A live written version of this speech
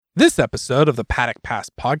This episode of the Paddock Pass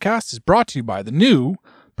podcast is brought to you by the new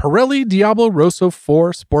Pirelli Diablo Rosso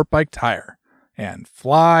 4 Sport Bike Tire and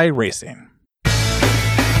Fly Racing.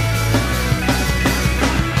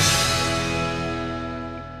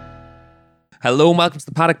 Hello and welcome to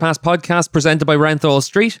the Paddock Pass podcast presented by Renthal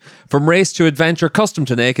Street. From race to adventure, custom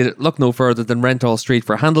to naked, look no further than Renthal Street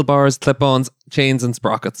for handlebars, clip-ons, chains and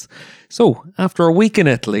sprockets. So, after a week in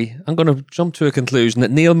Italy, I'm going to jump to a conclusion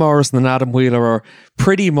that Neil Morrison and Adam Wheeler are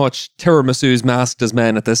pretty much tiramisu's masked as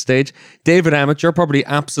men at this stage. David Emmett, you're probably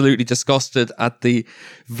absolutely disgusted at the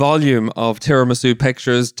volume of tiramisu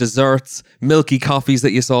pictures, desserts, milky coffees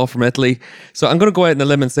that you saw from Italy. So I'm going to go out on a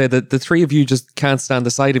limb and say that the three of you just can't stand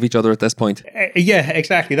the sight of each other at this point. Yeah,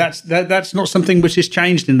 exactly. That's not something which has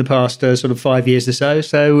changed in the past sort of 5 years or so.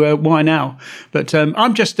 So why now? But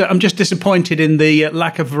I'm just disappointed in the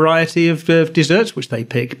lack of variety of desserts which they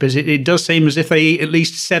pick, because it does seem as if they eat at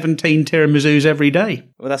least 17 tiramisus every day.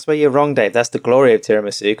 Well, that's where you're wrong, Dave. That's the glory of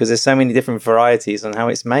tiramisu, because there's so many different varieties on how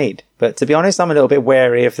it's made. But to be honest, I'm a little bit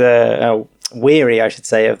weary of the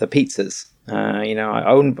pizzas.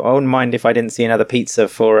 I wouldn't mind if I didn't see another pizza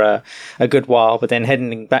for a good while, but then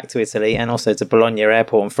heading back to Italy and also to Bologna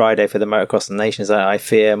Airport on Friday for the Motocross of the Nations, I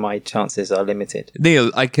fear my chances are limited.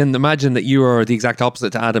 Neil, I can imagine that you are the exact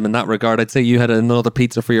opposite to Adam in that regard. I'd say you had another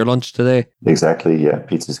pizza for your lunch today. Exactly, yeah.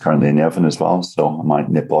 Pizza's currently in the oven as well, so I might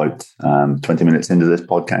nip out 20 minutes into this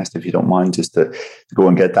podcast, if you don't mind, just to go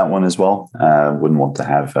and get that one as well. Wouldn't want to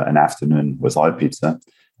have an afternoon without pizza.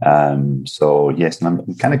 So yes, and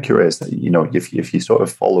I'm kind of curious that, if you sort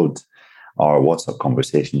of followed our WhatsApp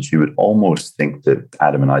conversations, you would almost think that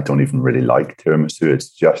Adam and I don't even really like tiramisu. It's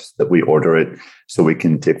just that we order it so we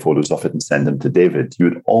can take photos of it and send them to David. You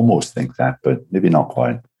would almost think that, but maybe not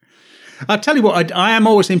quite. I'll tell you what, I am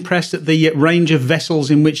always impressed at the range of vessels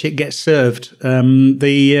in which it gets served.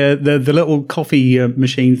 The little coffee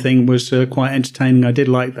machine thing was quite entertaining. I did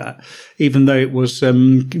like that, even though it was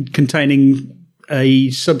containing a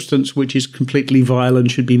substance which is completely vile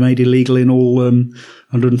and should be made illegal in all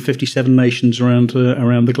 157 nations around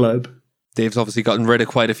the globe. Dave's obviously gotten rid of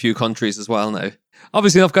quite a few countries as well now.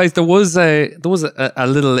 Obviously enough, guys, there was a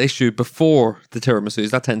little issue before the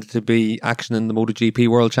tiramisus. That tended to be action in the MotoGP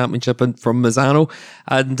World Championship from Misano.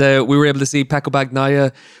 And we were able to see Pecco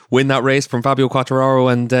Bagnaia win that race from Fabio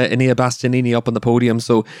Quartararo and Enea Bastianini up on the podium.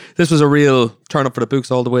 So this was a real turn up for the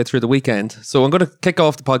books all the way through the weekend. So I'm going to kick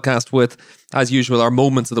off the podcast with, as usual, our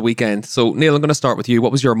moments of the weekend. So Neil, I'm going to start with you.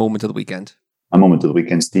 What was your moment of the weekend? My moment of the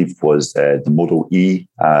weekend, Steve, was the Moto E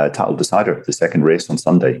title decider, the second race on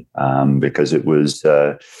Sunday, because it was,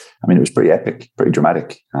 it was pretty epic, pretty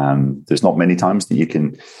dramatic. There's not many times that you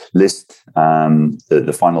can list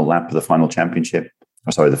the final lap of the final championship,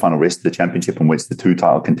 the final race of the championship in which the two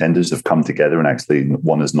title contenders have come together and actually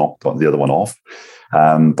one has knocked the other one off.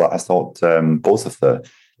 But I thought both of the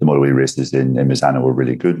Moto E races in Misano were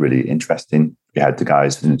really good, really interesting. We had the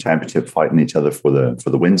guys in the championship fighting each other for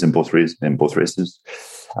the wins in both races.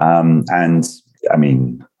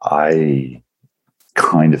 I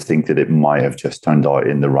kind of think that it might have just turned out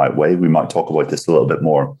in the right way. We might talk about this a little bit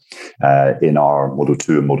more in our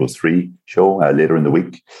Moto2 and Moto3 show later in the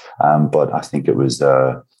week. But I think it was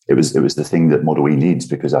the thing that Moto E needs,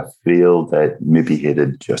 because I feel that maybe it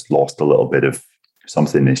had just lost a little bit of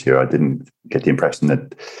something this year. I didn't get the impression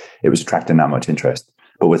that it was attracting that much interest.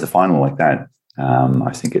 But with a final like that,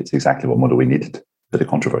 I think it's exactly what Moto E needed. Bit of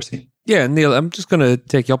controversy. Yeah, Neil, I'm just going to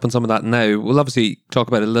take you up on some of that now. We'll obviously talk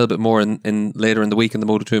about it a little bit more in later in the week in the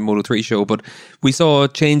Moto2 and Moto3 show, but we saw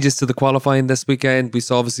changes to the qualifying this weekend. We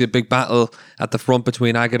saw obviously a big battle at the front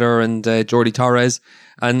between Aguilar and Jordi Torres,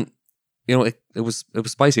 and it was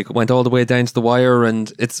spicy. It went all the way down to the wire,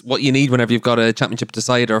 and it's what you need whenever you've got a championship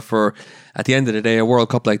decider for, at the end of the day, a World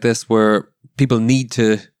Cup like this, where people need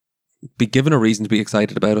to be given a reason to be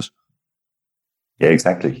excited about it. Yeah,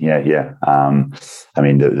 exactly. Yeah.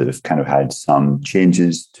 They've kind of had some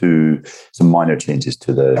minor changes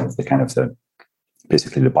to the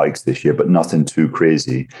basically the bikes this year, but nothing too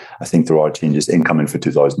crazy. I think there are changes incoming for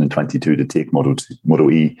 2022 to take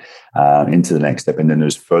Moto E into the next step, and then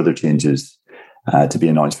there's further changes to be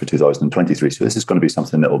announced for 2023. So this is going to be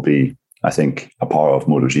something that will be, I think, a part of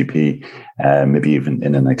MotoGP, maybe even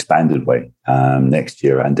in an expanded way next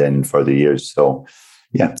year and then further years. So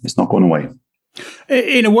yeah, it's not going away.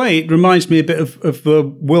 In a way, it reminds me a bit of the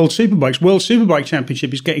World Superbikes. World Superbike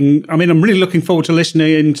Championship is getting... I mean, I'm really looking forward to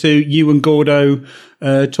listening to you and Gordo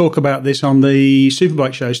talk about this on the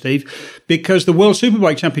Superbike show, Steve, because the World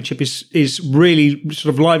Superbike Championship is really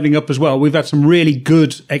sort of livening up as well. We've had some really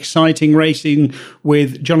good, exciting racing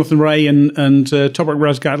with Jonathan Ray and Toprak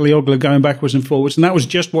Razgatlioglu going backwards and forwards, and that was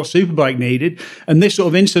just what Superbike needed. And this sort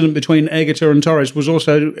of incident between Egerter and Torres was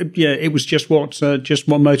also, it was just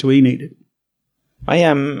what Moto E needed.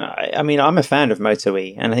 I mean, I'm a fan of Moto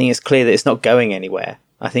E, and I think it's clear that it's not going anywhere.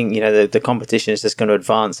 I think, the competition is just going to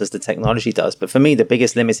advance as the technology does. But for me, the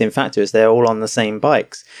biggest limiting factor is they're all on the same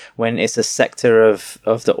bikes when it's a sector of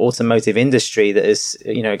the automotive industry that is,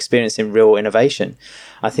 experiencing real innovation.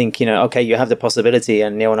 I think, okay, you have the possibility,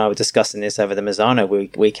 and Neil and I were discussing this over the Misano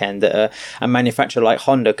weekend, that a manufacturer like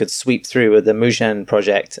Honda could sweep through with the Mugen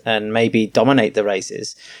project and maybe dominate the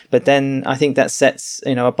races. But then I think that sets,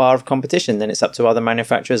 a bar of competition. Then it's up to other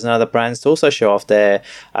manufacturers and other brands to also show off their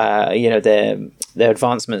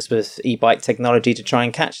advancements with e-bike technology to try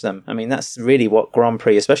and catch them. I mean, that's really what Grand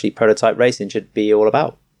Prix, especially prototype racing, should be all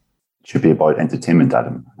about. It should be about entertainment,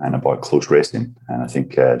 Adam, and about close racing. And I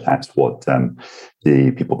think that's what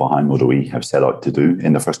the people behind Moto E have set out to do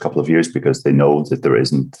in the first couple of years, because they know that there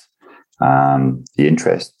isn't the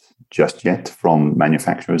interest just yet from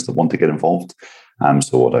manufacturers that want to get involved.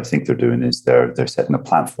 So what I think they're doing is they're setting a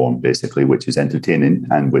platform, basically, which is entertaining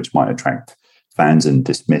and which might attract fans and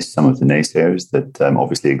dismiss some of the naysayers that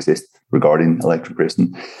obviously exist regarding electric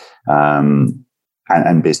racing,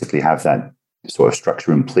 and basically have that sort of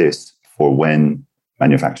structure in place for when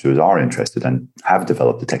manufacturers are interested and have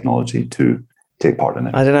developed the technology to take part in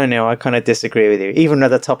it. I don't know, Neil. I kind of disagree with you. Even at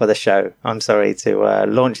the top of the show, I'm sorry to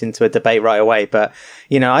launch into a debate right away, but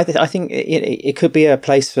I think it could be a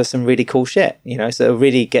place for some really cool shit. So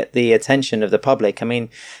really get the attention of the public. I mean,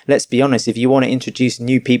 let's be honest. If you want to introduce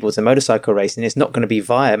new people to motorcycle racing, it's not going to be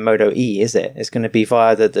via Moto E, is it? It's going to be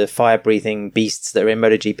via the fire-breathing beasts that are in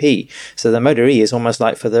MotoGP. So the Moto E is almost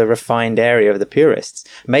like for the refined area of the purists.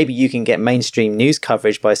 Maybe you can get mainstream news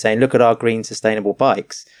coverage by saying, "Look at our green, sustainable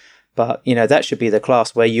bikes." But, that should be the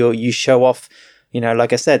class where you show off,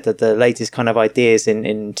 like I said, that the latest kind of ideas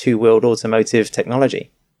in two-wheeled automotive technology.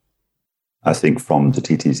 I think from the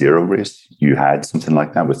TT0 race, you had something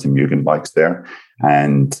like that with the Mugen bikes there.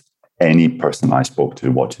 And any person I spoke to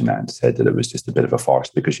watching that said that it was just a bit of a farce,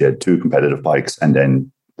 because you had two competitive bikes and then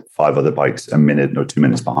 5 other bikes a minute or 2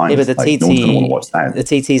 minutes behind. Yeah, but the TT, no one's going to want to watch that. The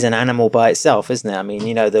TT is an animal by itself, isn't it? I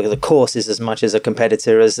mean, the course is as much as a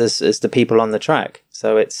competitor as the people on the track.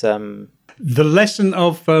 So it's the lesson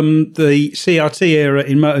of the CRT era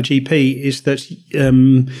in MotoGP is that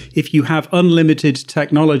if you have unlimited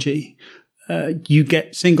technology, you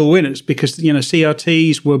get single winners, because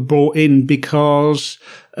CRTs were brought in because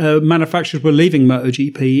manufacturers were leaving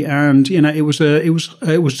MotoGP, and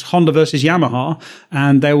it was Honda versus Yamaha,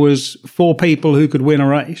 and there was 4 people who could win a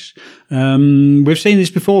race. We've seen this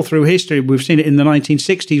before through history. We've seen it in the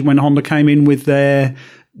 1960s when Honda came in with their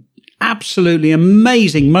absolutely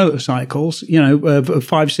amazing motorcycles, a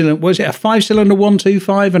 5-cylinder, was it a 5-cylinder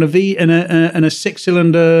 125 and a V and a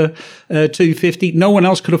 6-cylinder 250? No one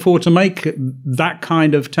else could afford to make that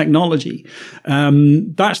kind of technology.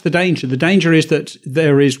 That's the danger. The danger is that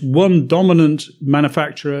there is one dominant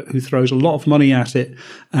manufacturer who throws a lot of money at it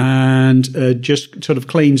and just sort of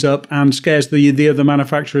cleans up and scares the other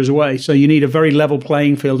manufacturers away. So you need a very level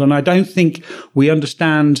playing field. And I don't think we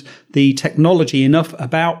understand the technology enough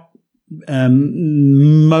about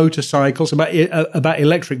motorcycles, about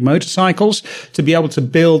electric motorcycles, to be able to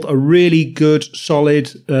build a really good,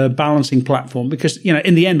 solid balancing platform. Because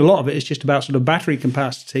in the end, a lot of it is just about sort of battery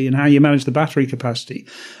capacity and how you manage the battery capacity,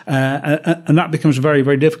 and that becomes very,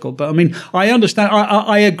 very difficult. But I mean, I understand.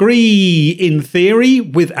 I agree in theory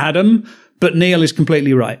with Adam, but Neil is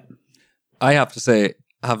completely right. I have to say,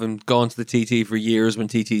 having gone to the TT for years when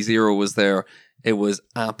TT0 was there, it was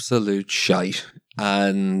absolute shite.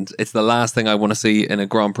 And it's the last thing I want to see in a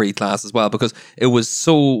Grand Prix class as well, because it was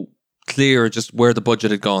so clear just where the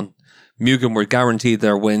budget had gone. Mugen were guaranteed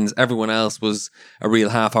their wins. Everyone else was a real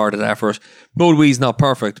half-hearted effort. Moto E's not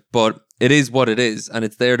perfect, but it is what it is. And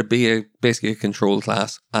it's there to be basically a control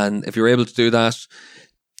class. And if you're able to do that,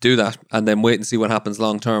 and then wait and see what happens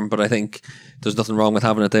long term. But I think there's nothing wrong with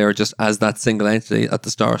having it there just as that single entity at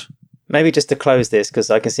the start. Maybe just to close this,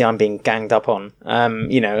 because I can see I'm being ganged up on.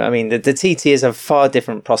 The TT is a far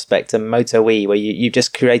different prospect than Moto E, where you've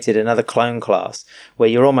just created another clone class, where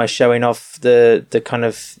you're almost showing off the kind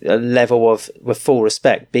of level of, with full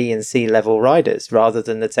respect, B and C level riders, rather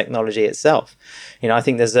than the technology itself. I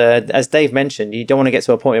think there's as Dave mentioned, you don't want to get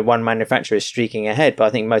to a point where one manufacturer is streaking ahead, but I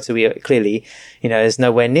think Moto E clearly, is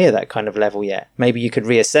nowhere near that kind of level yet. Maybe you could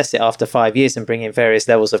reassess it after 5 years and bring in various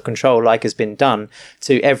levels of control, like has been done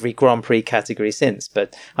to every Grand Prix category since.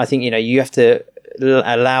 But I think you have to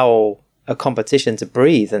allow a competition to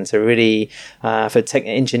breathe and to really for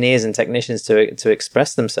engineers and technicians to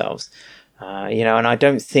express themselves. And I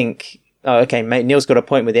don't think. Oh, okay, mate. Neil's got a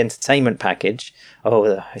point with the entertainment package.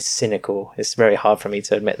 Oh, it's cynical. It's very hard for me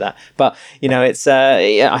to admit that, but it's.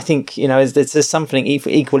 I think there's something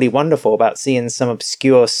equally wonderful about seeing some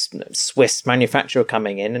obscure Swiss manufacturer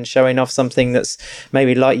coming in and showing off something that's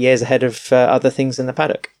maybe light years ahead of other things in the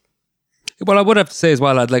paddock. Well, I would have to say as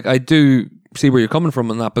well, I do see where you're coming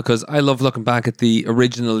from on that, because I love looking back at the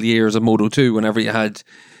original years of Moto 2 whenever you had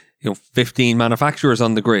 15 manufacturers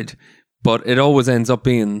on the grid, but it always ends up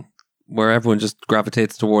being where everyone just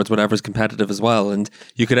gravitates towards whatever's competitive as well. And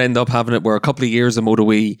you could end up having it where a couple of years of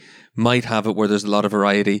Moto E might have it where there's a lot of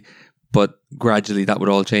variety, but gradually that would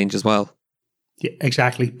all change as well. Yeah,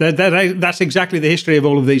 exactly. That's exactly the history of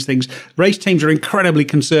all of these things. Race teams are incredibly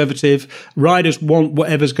conservative. Riders want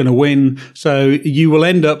whatever's going to win. So you will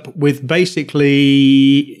end up with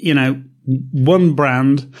basically, one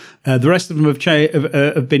brand. The rest of them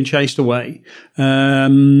have been chased away.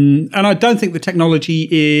 And I don't think the technology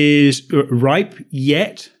is ripe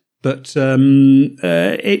yet, but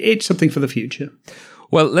it's something for the future.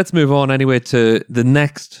 Well, let's move on anyway to the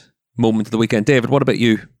next moment of the weekend. David, what about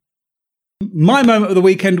you? My moment of the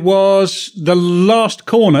weekend was the last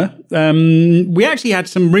corner. We actually had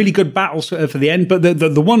some really good battles for the end, but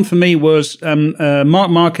the one for me was Marc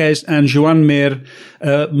Marquez and Joan Mir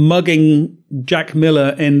mugging Jack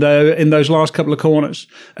Miller in those last couple of corners.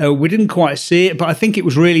 We didn't quite see it, but I think it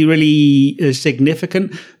was really, really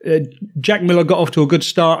significant. Jack Miller got off to a good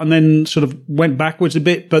start and then sort of went backwards a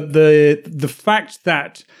bit, but the fact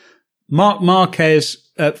that Marc Marquez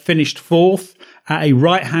finished fourth at a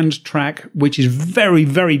right-hand track, which is very,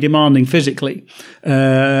 very demanding physically.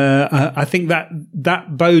 I think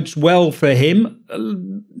that bodes well for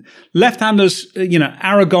him. Left-handers,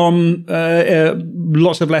 Aragon,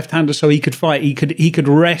 lots of left-handers, so he could fight. He could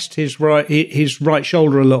rest his right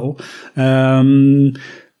shoulder a little. Obviously,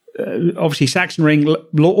 Sachsenring,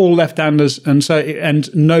 all left-handers,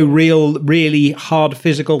 and no really hard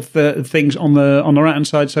physical things on the right-hand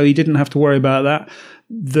side, so he didn't have to worry about that.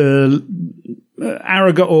 The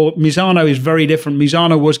Aragon or Misano is very different.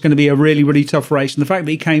 Misano was going to be a really, really tough race, and the fact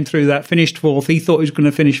that he came through that, finished fourth, he thought he was going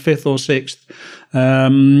to finish fifth or sixth.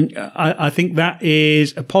 I think that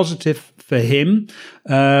is a positive for him.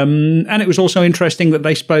 And it was also interesting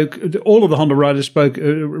that all of the Honda riders spoke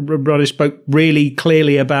really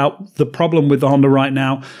clearly about the problem with the Honda right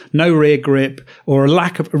now: no rear grip or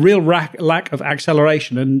a real lack of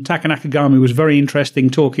acceleration. And Taka Nakagami was very interesting,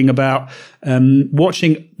 talking about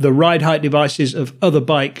watching the ride height devices of other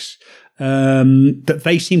bikes, that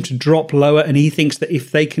they seem to drop lower, and he thinks that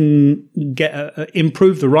if they can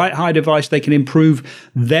improve the right high device, they can improve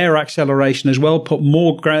their acceleration as well, put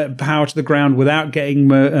more power to the ground without getting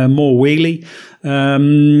more wheelie.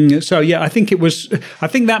 So yeah, I think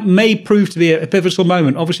that may prove to be a pivotal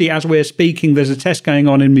moment. Obviously, as we're speaking, there's a test going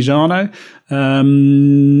on in Misano.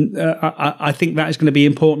 I think that is going to be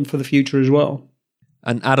important for the future as well.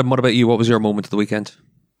 And Adam, what about you? What was your moment of the weekend?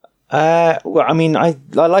 Well, I mean, I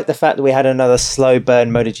like the fact that we had another slow burn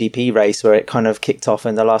MotoGP race where it kind of kicked off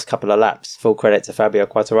in the last couple of laps. Full credit to Fabio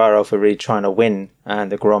Quartararo for really trying to win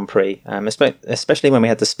the Grand Prix, especially when we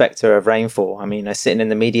had the spectre of rainfall. I mean, sitting in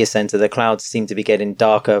the media centre, the clouds seemed to be getting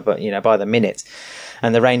darker, but by the minute,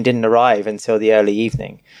 and the rain didn't arrive until the early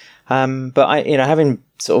evening. But I, having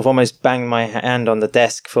sort of almost banged my hand on the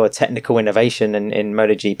desk for technical innovation in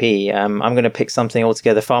MotoGP, I'm going to pick something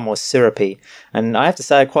altogether far more syrupy. And I have to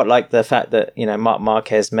say, I quite like the fact that, Marc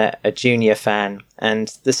Marquez met a junior fan,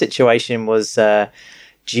 and the situation was very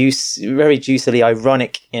juicily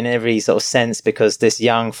ironic in every sort of sense, because this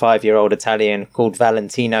young 5-year-old Italian called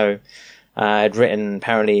Valentino had written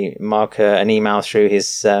apparently Mark an email through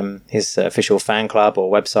his official fan club or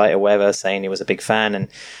website or whatever, saying he was a big fan, and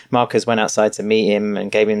Marquez went outside to meet him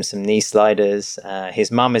and gave him some knee sliders.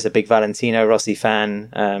 His mum is a big Valentino Rossi fan,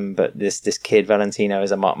 but this kid Valentino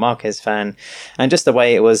is a Marc Marquez fan, and just the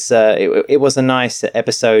way it was a nice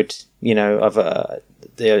episode, of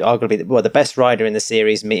arguably the best rider in the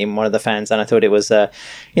series meeting one of the fans, and I thought it was it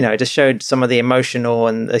just showed some of the emotional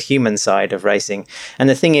and the human side of racing. And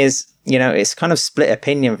the thing is, it's kind of split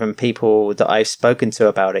opinion from people that I've spoken to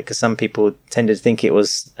about it, because some people tended to think it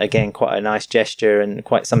was, again, quite a nice gesture and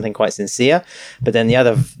quite sincere, but then the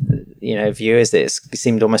other view is that it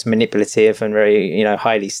seemed almost manipulative and very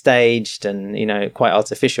highly staged and quite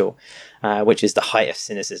artificial, which is the height of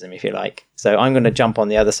cynicism, if you like. So I'm going to jump on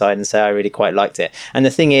the other side and say I really quite liked it. And the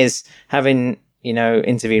thing is, having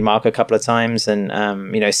interviewed Mark a couple of times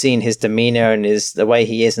and seeing his demeanor and the way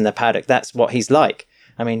he is in the paddock, that's what he's like.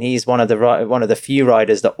 I mean, he's one of the few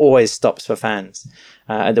riders that always stops for fans.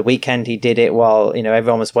 At the weekend, he did it while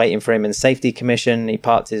everyone was waiting for him in safety commission. He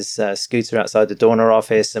parked his scooter outside the Dorna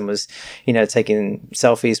office and was taking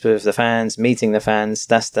selfies with the fans, meeting the fans.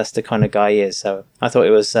 That's the kind of guy he is. So I thought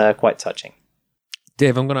it was quite touching.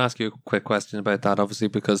 Dave, I'm going to ask you a quick question about that, obviously,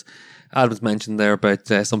 because Adam's mentioned there about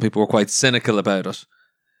some people were quite cynical about it.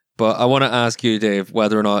 But I want to ask you, Dave,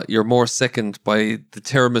 whether or not you're more sickened by the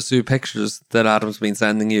tiramisu pictures that Adam's been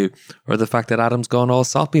sending you, or the fact that Adam's gone all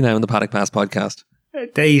soppy now in the Paddock Pass podcast.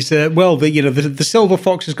 The silver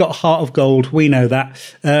fox has got a heart of gold. We know that.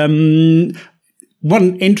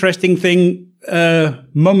 One interesting thing,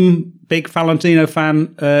 Mum, big Valentino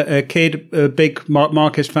fan, kid, big Marc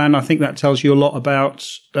Marquez fan. I think that tells you a lot about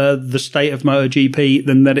the state of MotoGP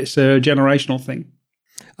than that it's a generational thing.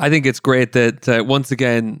 I think it's great that once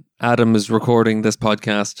again Adam is recording this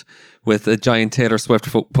podcast with a giant Taylor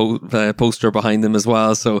Swift poster behind him as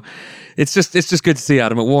well. So it's just good to see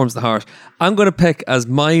Adam. It warms the heart. I'm going to pick as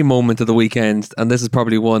my moment of the weekend, and this is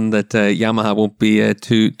probably one that Yamaha won't be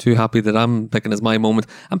too happy that I'm picking as my moment.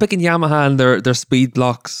 I'm picking Yamaha and their Speed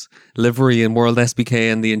Blocks livery in World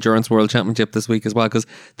SBK and the Endurance World Championship this week as well, because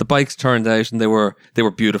the bikes turned out and they were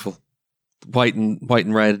beautiful. White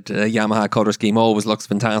and red Yamaha color scheme always looks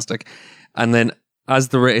fantastic. And then as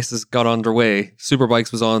the races got underway,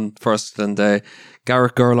 Superbikes was on first, and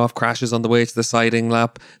Garrett Gerloff crashes on the way to the siding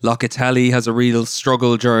lap. Locatelli has a real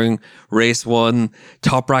struggle during race one.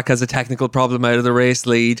 Toprak has a technical problem out of the race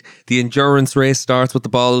lead. The endurance race starts with the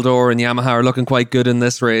Baldor, and Yamaha are looking quite good in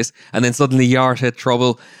this race. And then suddenly Yart hit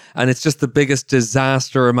trouble, and it's just the biggest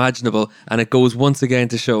disaster imaginable. And it goes once again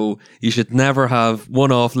to show you should never have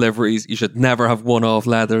one-off liveries. You should never have one-off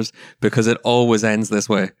leathers, because it always ends this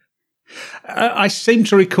way. I seem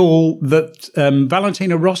to recall that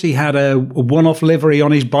Valentino Rossi had a one-off livery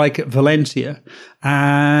on his bike at Valencia,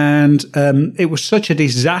 and it was such a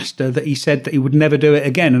disaster that he said that he would never do it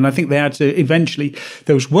again. And I think they had to eventually.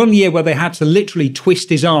 There was one year where they had to literally twist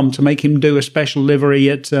his arm to make him do a special livery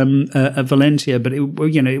at Valencia, but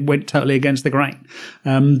it went totally against the grain.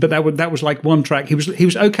 But that was like one track. He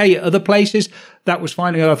was okay at other places. That was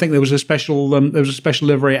fine. I think there was a special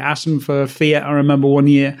livery at Assen for Fiat. I remember one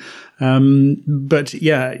year. But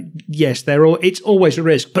yeah, yes, it's always a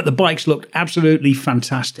risk, but the bikes looked absolutely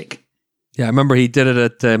fantastic. Yeah, I remember he did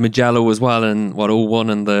it at Mugello as well in 01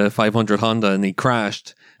 in the 500 Honda, and he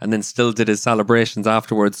crashed and then still did his celebrations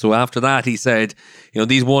afterwards. So after that, he said,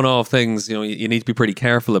 these one-off things, you need to be pretty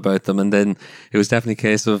careful about them. And then it was definitely a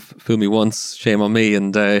case of fool me once, shame on me.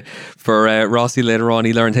 And for Rossi later on,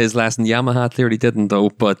 he learned his lesson. Yamaha clearly didn't, though.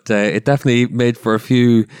 But it definitely made for a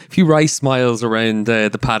few rice smiles around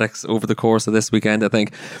the paddocks over the course of this weekend, I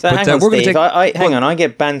think. So hang on, Steve. I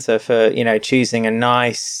get banter for choosing a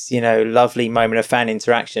nice, lovely moment of fan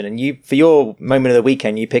interaction, and for your moment of the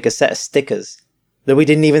weekend, you pick a set of stickers that we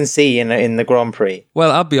didn't even see in the Grand Prix.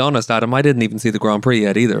 Well, I'll be honest, Adam, I didn't even see the Grand Prix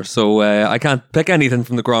yet either, so I can't pick anything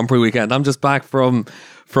from the Grand Prix weekend. I'm just back from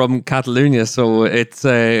Catalonia, so it's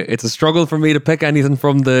a struggle for me to pick anything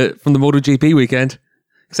from the MotoGP weekend,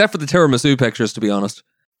 except for the tiramisu pictures, to be honest.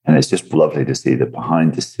 And it's just lovely to see that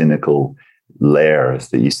behind the cynical layers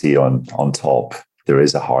that you see on top, there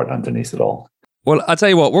is a heart underneath it all. Well, I'll tell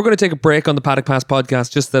you what, we're going to take a break on the Paddock Pass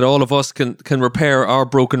podcast just that all of us can repair our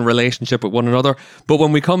broken relationship with one another. But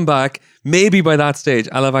when we come back, maybe by that stage,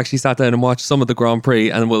 I'll have actually sat down and watched some of the Grand Prix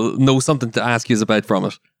and we'll know something to ask you about from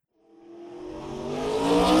it.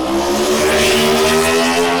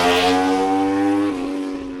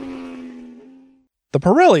 The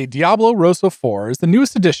Pirelli Diablo Rosso 4 is the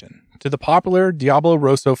newest addition to the popular Diablo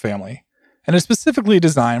Rosso family and is specifically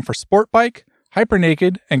designed for sport bike,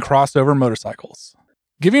 hypernaked, and crossover motorcycles.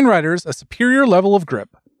 Giving riders a superior level of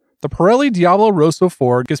grip, the Pirelli Diablo Rosso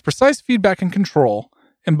 4 gives precise feedback and control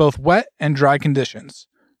in both wet and dry conditions,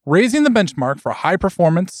 raising the benchmark for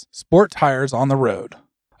high-performance sport tires on the road.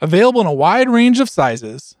 Available in a wide range of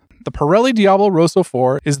sizes, the Pirelli Diablo Rosso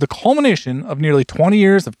 4 is the culmination of nearly 20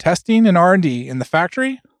 years of testing and R&D in the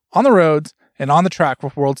factory, on the roads, and on the track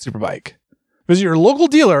with World Superbike. Visit your local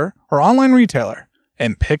dealer or online retailer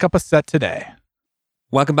and pick up a set today.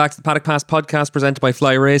 Welcome back to the Paddock Pass podcast presented by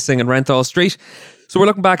Fly Racing and Renthal Street. So we're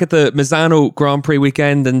looking back at the Misano Grand Prix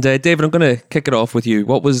weekend, and David, I'm going to kick it off with you.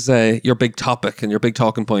 What was your big topic and your big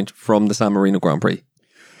talking point from the San Marino Grand Prix?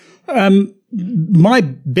 My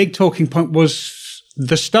big talking point was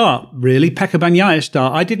the start, really, Pecco Bagnaia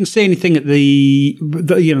start. I didn't see anything at the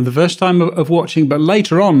first time of watching, but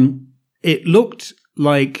later on, it looked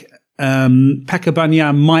like Pecco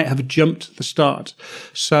Bagnaia might have jumped the start.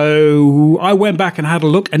 So I went back and had a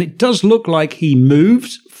look, and it does look like he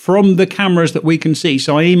moved from the cameras that we can see.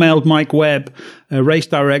 So I emailed Mike Webb, race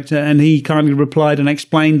director, and he kindly replied and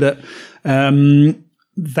explained that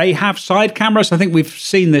they have side cameras. I think we've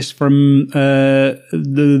seen this from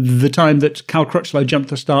the time that Cal Crutchlow jumped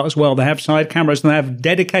the start as well. They have side cameras, and they have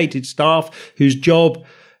dedicated staff whose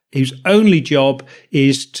only job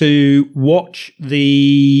is to watch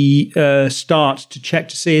the start to check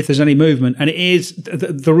to see if there's any movement. And it is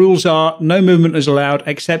the rules are no movement is allowed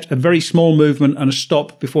except a very small movement and a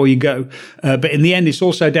stop before you go. But in the end, it's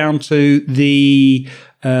also down to the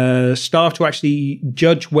staff to actually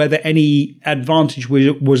judge whether any advantage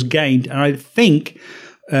was gained. And I think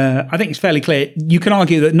it's fairly clear. You can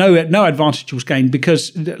argue that no advantage was gained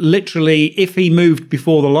because literally, if he moved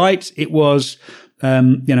before the lights, it was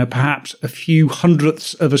perhaps a few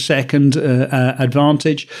hundredths of a second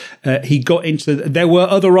advantage. He got there were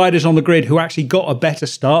other riders on the grid who actually got a better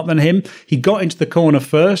start than him. He got into the corner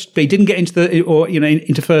first, but he didn't get into the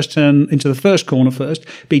first corner first,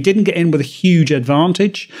 but he didn't get in with a huge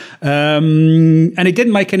advantage. And it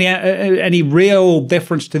didn't make any real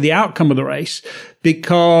difference to the outcome of the race,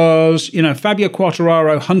 because, Fabio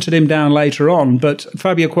Quartararo hunted him down later on, but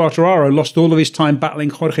Fabio Quartararo lost all of his time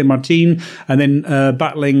battling Jorge Martin and then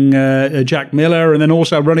battling Jack Miller, and then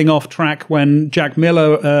also running off track when Jack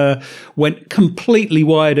Miller went completely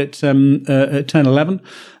wide at turn 11.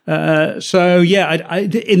 In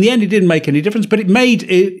the end, it didn't make any difference, but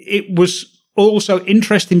it was also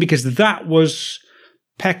interesting because that was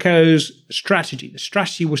Pecco's strategy. The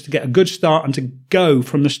strategy was to get a good start and to go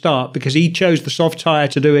from the start, because he chose the soft tyre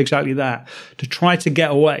to do exactly that, to try to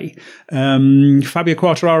get away. Fabio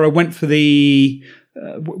Quartararo went for the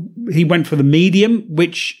medium,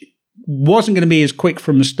 which wasn't going to be as quick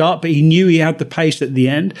from the start, but he knew he had the pace at the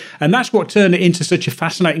end. And that's what turned it into such a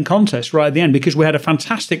fascinating contest right at the end, because we had a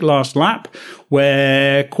fantastic last lap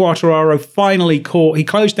where Quartararo finally he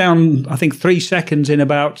closed down, I think, 3 seconds in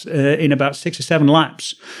about 6 or 7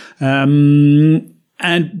 laps. And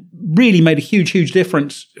really made a huge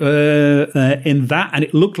difference in that. And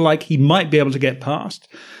it looked like he might be able to get past.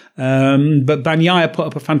 But Bagnaia put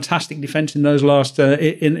up a fantastic defense in those last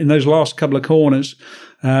in those last couple of corners.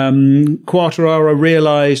 Quartararo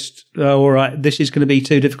realized, all right, this is going to be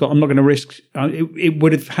too difficult. I'm not going to risk. It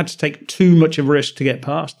would have had to take too much of a risk to get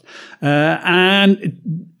past,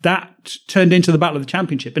 and that turned into the Battle of the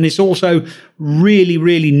Championship. And it's also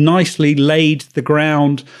really nicely laid the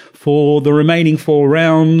ground for the remaining 4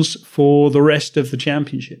 rounds for the rest of the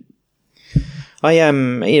championship.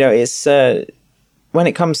 It's when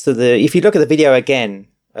it comes to if you look at the video again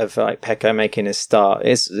of like Pecco making his start,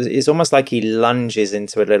 it's almost like he lunges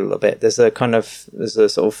into it a little bit. There's a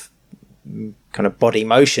sort of kind of body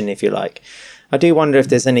motion, if you like. I do wonder if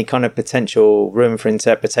there's any kind of potential room for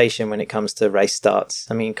interpretation when it comes to race starts.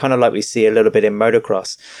 I mean, kind of like we see a little bit in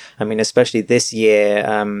motocross. I mean, especially this year,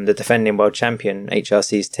 the defending world champion,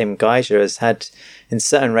 HRC's Tim Geiger, has had in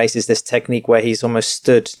certain races this technique where he's almost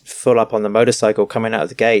stood full up on the motorcycle coming out of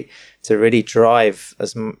the gate to really drive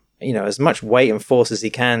as much weight and force as he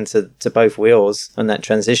can to both wheels on that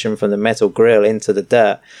transition from the metal grille into the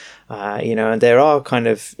dirt. And there are kind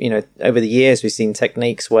of, over the years, we've seen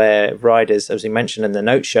techniques where riders, as we mentioned in the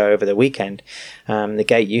note show over the weekend, the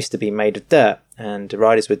gate used to be made of dirt and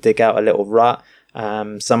riders would dig out a little rut.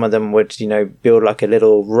 Some of them would, build like a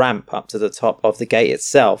little ramp up to the top of the gate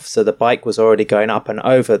itself. So the bike was already going up and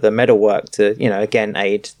over the metalwork to, again,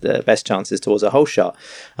 aid the best chances towards a hole shot.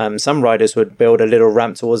 Some riders would build a little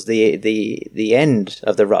ramp towards the end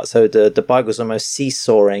of the rut. So the bike was almost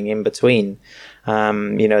seesawing in between.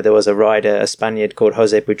 There was a rider, a Spaniard called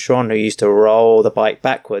Jose Butron, who used to roll the bike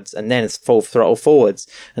backwards and then full throttle forwards,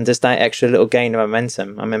 and just that extra little gain of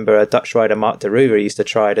momentum. I remember a Dutch rider, Mark de Ruwer, used to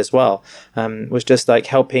try it as well. Was just like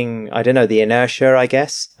helping, the inertia, I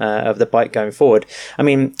guess, of the bike going forward. I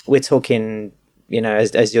mean, we're talking,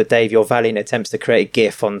 as your valiant attempts to create a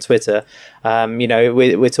GIF on Twitter,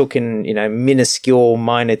 we're talking, minuscule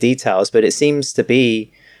minor details, but it seems to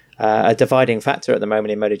be a dividing factor at the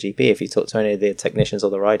moment in MotoGP if you talk to any of the technicians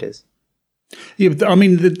or the riders. Yeah, I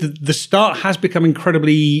mean, the start has become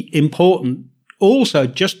incredibly important also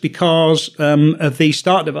just because of these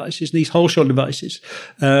start devices, these whole shot devices.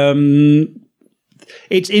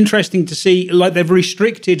 It's interesting to see, like, they've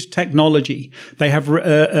restricted technology. They have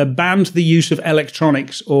banned the use of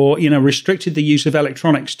electronics, or, restricted the use of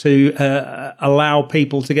electronics to allow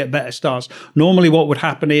people to get better starts. Normally what would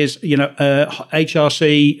happen is,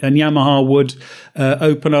 HRC and Yamaha would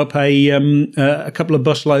open up a couple of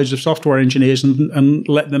busloads of software engineers and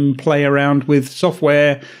let them play around with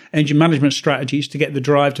software engine management strategies to get the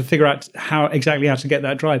drive, to figure out how to get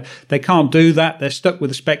that drive. They can't do that. They're stuck with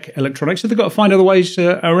the spec electronics, so they've got to find other ways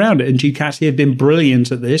around it. And Ducati have been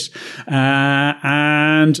brilliant at this,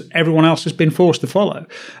 and everyone else has been forced to follow.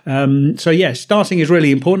 Starting is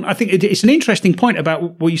really important. I think it's an interesting point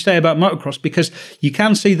about what you say about motocross, because you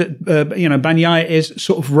can see that Bagnaia is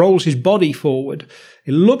sort of rolls his body forward.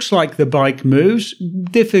 It looks like the bike moves.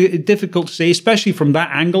 Difficult to see, especially from that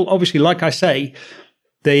angle. Obviously, like I say,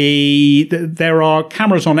 there are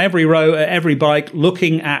cameras on every row at every bike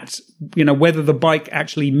looking at whether the bike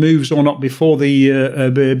actually moves or not before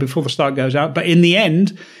the start goes out. But in the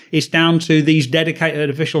end, it's down to these dedicated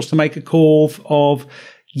officials to make a call of,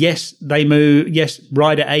 yes, they move. Yes,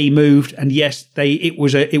 rider A moved, and yes, it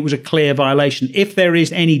was a clear violation. If there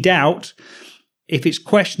is any doubt, if it's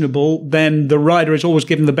questionable, then the rider is always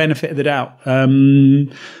given the benefit of the doubt.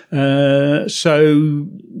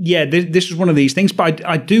 This is one of these things. But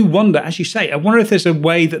I do wonder, as you say, I wonder if there's a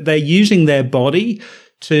way that they're using their body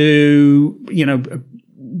to,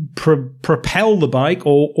 propel the bike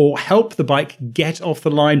or help the bike get off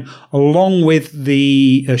the line along with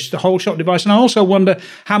the whole shot device. And I also wonder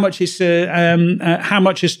how much has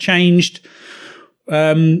changed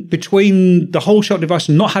between the whole shot device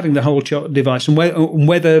and not having the whole shot device, and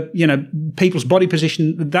whether people's body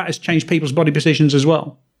position, that has changed people's body positions as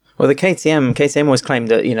well. Well, the KTM always claimed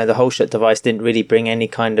that, the whole shot device didn't really bring any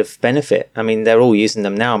kind of benefit. I mean, they're all using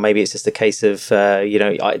them now. Maybe it's just a case of,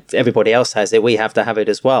 everybody else has it, we have to have it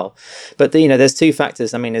as well. But, there's two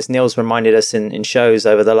factors. I mean, as Neil's reminded us in shows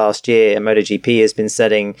over the last year, MotoGP has been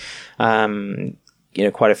setting,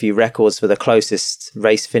 quite a few records for the closest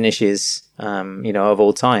race finishes, of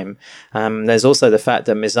all time. There's also the fact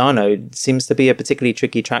that Misano seems to be a particularly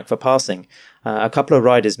tricky track for passing. A couple of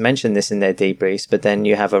riders mentioned this in their debriefs, but then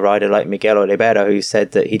you have a rider like Miguel Oliveira who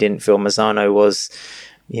said that he didn't feel Misano was,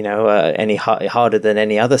 any harder than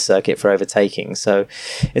any other circuit for overtaking. So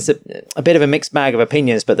it's a bit of a mixed bag of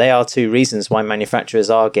opinions, but they are two reasons why manufacturers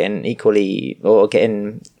are getting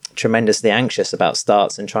tremendously anxious about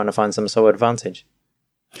starts and trying to find some sort of advantage.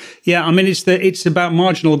 Yeah, I mean, it's about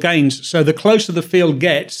marginal gains. So the closer the field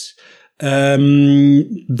gets,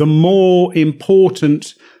 the more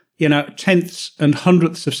important, tenths and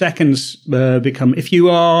hundredths of seconds become. If you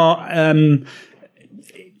are,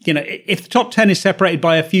 if the top 10 is separated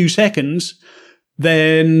by a few seconds,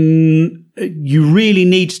 then you really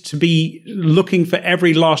need to be looking for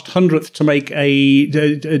every last hundredth to make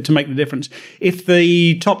the difference. If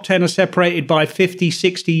the top 10 are separated by 50,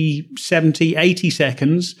 60, 70, 80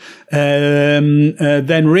 seconds,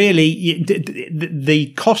 then really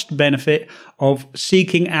the cost benefit of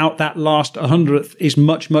seeking out that last 100th is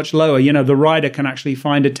much, much lower. The rider can actually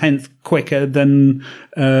find a 10th quicker than,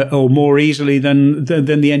 or more easily than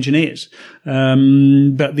the engineers.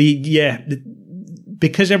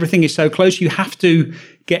 Because everything is so close, you have to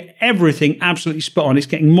get everything absolutely spot on. It's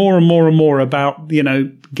getting more and more and more about,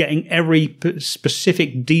 getting every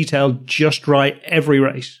specific detail just right every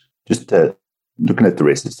race. Just looking at the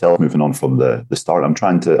race itself, moving on from the start, I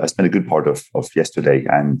spent a good part of yesterday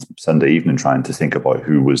and Sunday evening trying to think about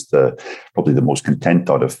who was probably the most content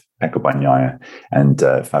out of Pecco Bagnaia and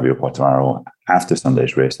Fabio Quartararo after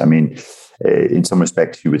Sunday's race. I mean, in some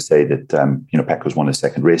respects, you would say that, Pecco's won his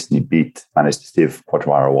second race and he managed to stave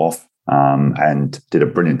Quartararo off and did a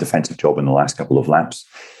brilliant defensive job in the last couple of laps.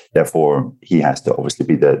 Therefore, he has to obviously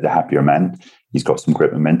be the happier man. He's got some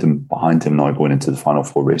great momentum behind him now going into the final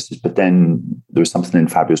four races. But then there was something in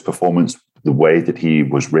Fabio's performance, the way that he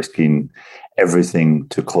was risking everything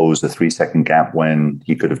to close the 3-second gap when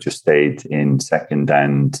he could have just stayed in second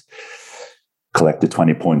and collected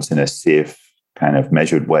 20 points in a safe, kind of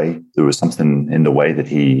measured way. There was something in the way that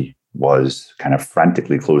he was kind of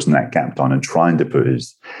frantically closing that gap down and trying to put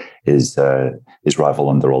his rival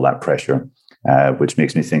under all that pressure, which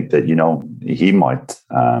makes me think that, he might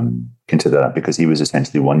consider that, because he was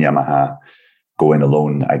essentially one Yamaha going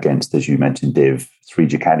alone against, as you mentioned, Dave, 3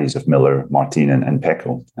 Ducatis of Miller, Martin and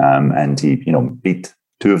Pecco. And he, beat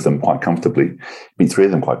 2 of them quite comfortably, beat 3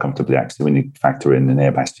 of them quite comfortably, actually, when you factor in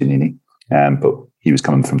Enea Bastianini. But he was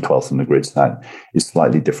coming from 12th on the grid, so that is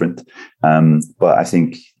slightly different. But I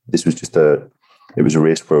think this was it was a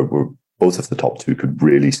race where both of the top two could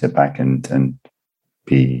really sit back and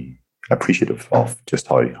be appreciative of just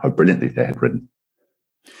how brilliantly they had ridden.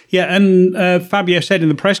 Yeah, and Fabio said in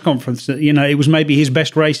the press conference that, it was maybe his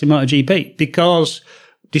best race in MotoGP because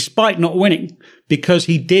despite not winning, because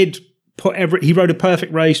he did he rode a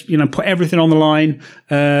perfect race, put everything on the line,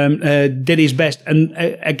 did his best. And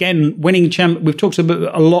again, winning we've talked a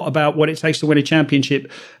lot about what it takes to win a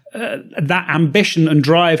championship. That ambition and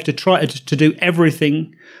drive to try to do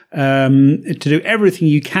everything,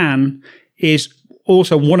 you can is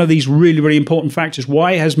also one of these really, really important factors.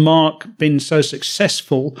 Why has Marc been so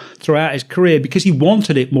successful throughout his career? Because he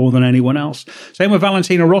wanted it more than anyone else. Same with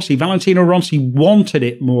Valentino Rossi. Valentino Rossi wanted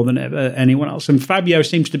it more than anyone else. And Fabio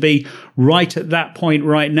seems to be right at that point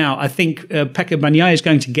right now. I think Pecco Bagnaia is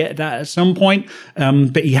going to get that at some point,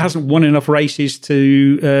 but he hasn't won enough races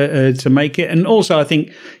to make it. And also, I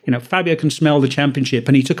think, Fabio can smell the championship,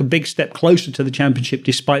 and he took a big step closer to the championship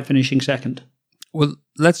despite finishing second. Well,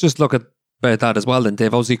 let's just look at that as well then,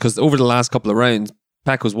 Dave, obviously, because over the last couple of rounds,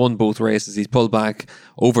 Pecco's won both races. He's pulled back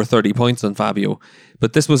over 30 points on Fabio.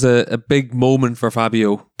 But this was a big moment for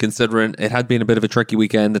Fabio, considering it had been a bit of a tricky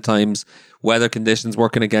weekend at times. Weather conditions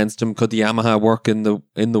working against him. Could the Yamaha work in the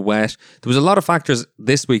wet? There was a lot of factors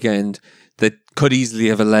this weekend that could easily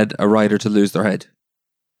have led a rider to lose their head.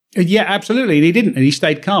 Yeah, absolutely. And he didn't. And he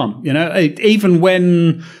stayed calm. Even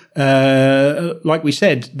when, like we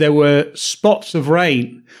said, there were spots of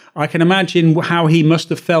rain. I can imagine how he must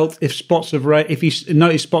have felt if he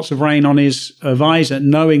noticed spots of rain on his visor,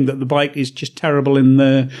 knowing that the bike is just terrible in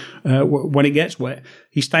when it gets wet.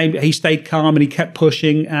 He stayed calm and he kept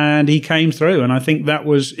pushing and he came through. And I think it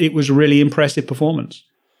was a really impressive performance.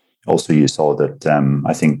 Also, you saw that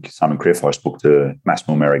I think Simon Crafar spoke to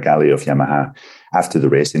Massimo Meregali of Yamaha after the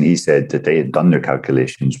race, and he said that they had done their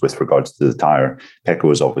calculations with regards to the tyre. Pecco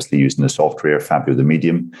was obviously using the soft rear, Fabio the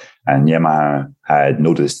medium, and Yamaha had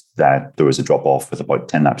noticed that there was a drop-off with about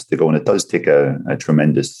 10 laps to go, and it does take a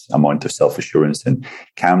tremendous amount of self-assurance and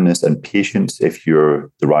calmness and patience if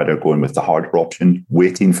you're the rider going with the harder option,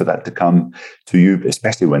 waiting for that to come to you,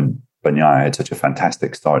 especially when Bagnaia had such a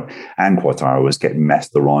fantastic start, and Quartararo was getting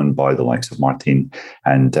messed around by the likes of Martin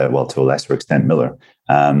and, to a lesser extent, Miller.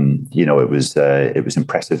 It was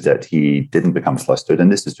impressive that he didn't become flustered,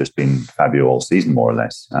 and this has just been Fabio all season, more or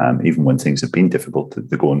less. Even when things have been difficult,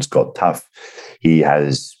 the going's got tough. He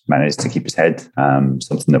has managed to keep his head,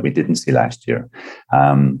 something that we didn't see last year.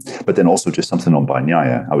 But then also just something on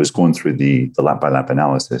Bagnaia. I was going through the lap-by-lap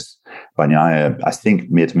analysis. Bagnaia, I think,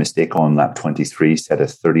 made a mistake on lap 23, set a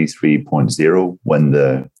 33.0 when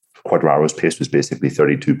the Quartararo's pace was basically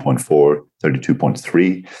 32.4,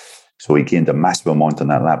 32.3. So he gained a massive amount on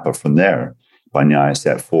that lap. But from there, Bagnaia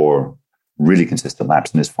set 4 really consistent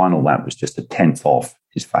laps. And his final lap was just a 10th off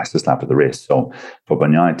his fastest lap of the race. So for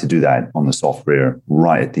Bagnaia to do that on the soft rear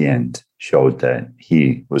right at the end showed that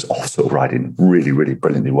he was also riding really, really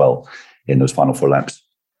brilliantly well in those final 4 laps.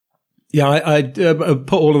 Yeah, I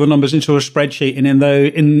put all of the numbers into a spreadsheet,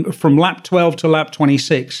 and from lap 12 to lap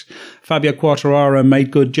 26, Fabio Quartararo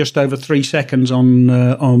made good just over 3 seconds on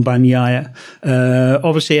Bagnaia.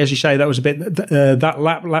 Obviously, as you say, that was a bit that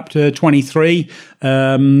lap to 23.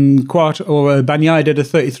 Bagnaia did a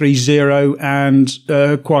 33.0 and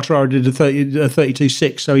Quartararo did a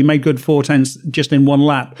 32.6. So he made good 4 tenths just in one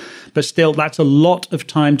lap. But still, that's a lot of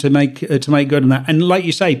time to make good on that. And like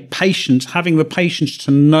you say, patience, having the patience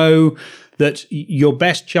to know that your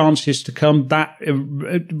best chance is to come back,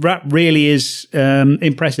 that really is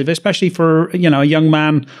impressive, especially for a young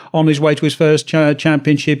man on his way to his first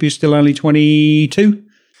championship who's still only 22.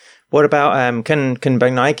 What about can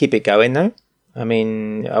Bagnaia keep it going though? I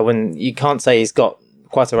mean, you can't say he's got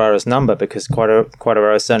Quartararo's number because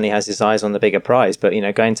Quartararo certainly has his eyes on the bigger prize. But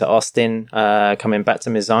going to Austin, coming back to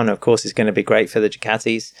Misano, of course, is going to be great for the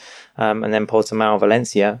Ducatis, and then Portimao,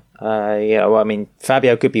 Valencia.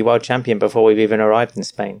 Fabio could be world champion before we've even arrived in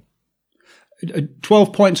Spain.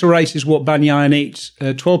 12 points a race is what Bagnaia needs.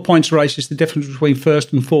 12 points a race is the difference between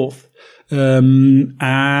first and fourth,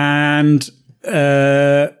 and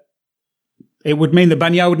it would mean that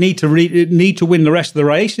Bagnaia would need to win the rest of the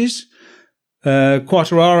races.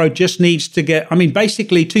 Quartararo just needs to get,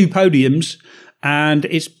 basically 2 podiums, and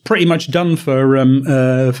it's pretty much done for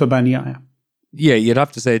Bagnaia. Yeah, you'd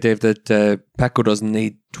have to say, Dave, that Pecco doesn't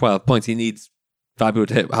need 12 points. He needs Fabio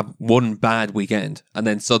to have one bad weekend, and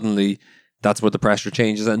then suddenly that's where the pressure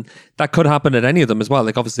changes. And that could happen at any of them as well.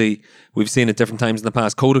 Like, obviously, we've seen at different times in the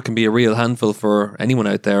past, Coda can be a real handful for anyone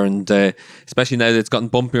out there. And especially now that it's gotten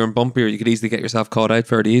bumpier and bumpier, you could easily get yourself caught out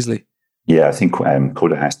fairly easily. Yeah, I think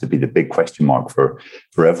Coda has to be the big question mark for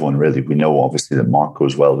everyone, really. We know, obviously, that Mark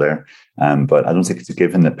goes well there, but I don't think it's a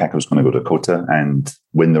given that Pecco's going to go to Kota and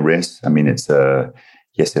win the race. I mean,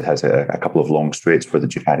 yes, it has a couple of long straights where the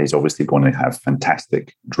Ducati is obviously going to have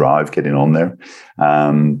fantastic drive getting on there,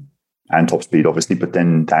 and top speed, obviously, but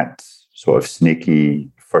then that sort of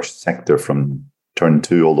snaky first sector from turn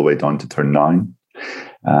 2 all the way down to turn 9.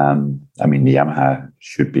 I mean, the Yamaha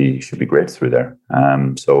should be great through there.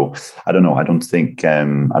 So I don't know. I don't think we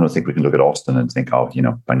can look at Austin and think,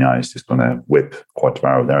 Bagnaia is just going to whip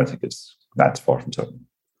Quartararo there. I think that's far from certain.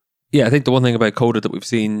 Yeah, I think the one thing about Coda that we've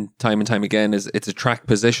seen time and time again is it's a track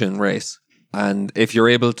position race. And if you're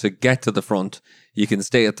able to get to the front, you can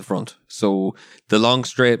stay at the front. So the long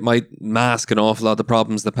straight might mask an awful lot of the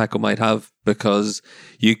problems that Pecco might have, because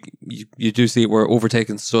you do see where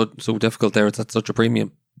overtaking so difficult there. It's at such a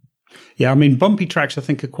premium. Yeah, I mean, bumpy tracks I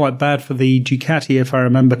think are quite bad for the Ducati, if I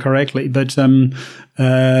remember correctly. But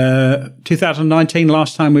 2019,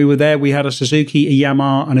 last time we were there, we had a Suzuki, a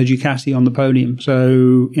Yamaha and a Ducati on the podium.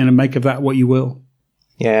 So, make of that what you will.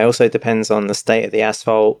 Yeah, it also depends on the state of the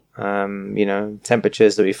asphalt,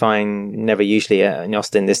 temperatures that we find never usually in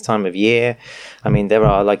Austin this time of year. I mean, there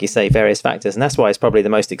are, like you say, various factors. And that's why it's probably the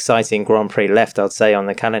most exciting Grand Prix left, I'd say, on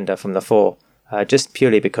the calendar from the 4, just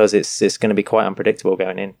purely because it's going to be quite unpredictable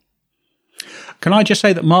going in. Can I just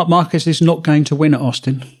say that Marc Marquez is not going to win at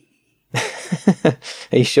Austin? Are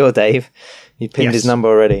you sure, Dave? You pinned his number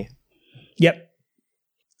already. Yep.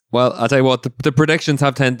 Well, I'll tell you what, the predictions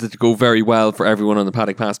have tended to go very well for everyone on the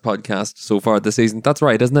Paddock Pass podcast so far this season. That's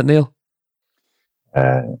right, isn't it, Neil?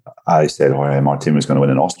 I said Jorge Martin was going to win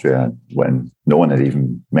in Austria when no one had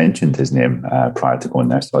even mentioned his name prior to going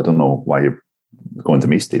there. So I don't know why you're going to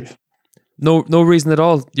me, Steve. No reason at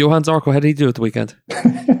all. Johann Zarco, how did he do at the weekend? I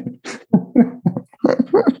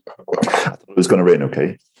thought it was going to rain,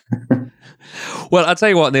 okay? Well, I'll tell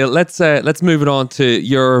you what, Neil, let's move it on to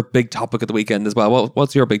your big topic of the weekend as well.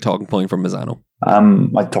 What's your big talking point from Misano?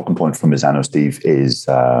 My talking point from Misano, Steve, is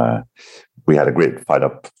we had a great fight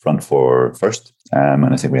up front for first, and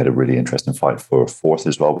I think we had a really interesting fight for fourth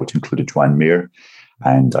as well, which included Joan Mir.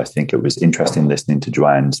 And I think it was interesting listening to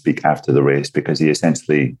Joan speak after the race, because he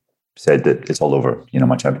essentially said that it's all over.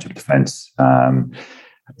 My championship defence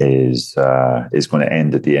is going to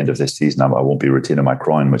end at the end of this season. I won't be retaining my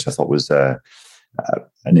crown, which I thought was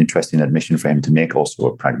an interesting admission for him to make, also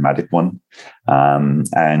a pragmatic one.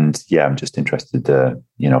 And yeah, I'm just interested to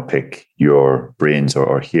pick your brains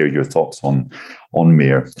or hear your thoughts on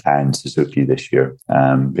Mir and Suzuki this year,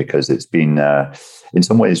 because it's been in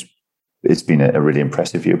some ways it's been a really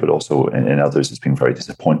impressive year, but also in others it's been very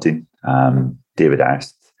disappointing. David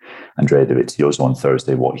asked Andrea Dovizioso on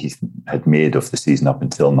Thursday what he had made of the season up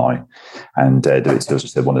until now. And Dovizioso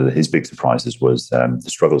said one of his big surprises was the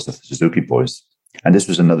struggles of the Suzuki boys. And this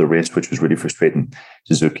was another race which was really frustrating.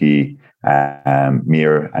 Suzuki,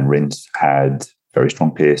 Mir and Rins had very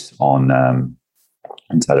strong pace on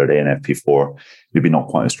Saturday in FP4. Maybe not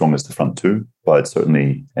quite as strong as the front 2, but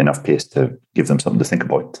certainly enough pace to give them something to think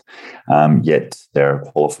about. Yet their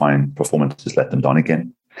qualifying performances let them down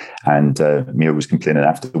again. And Mir was complaining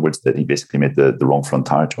afterwards that he basically made the wrong front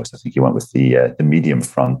tyre choice. I think he went with the medium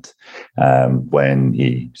front when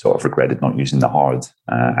he sort of regretted not using the hard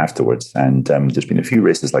afterwards. And there's been a few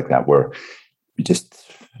races like that where just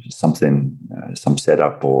some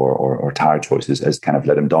setup or tyre choices has kind of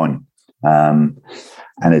let him down. And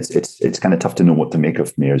it's kind of tough to know what to make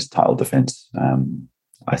of Mir's title defence.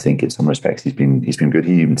 I think in some respects he's been good.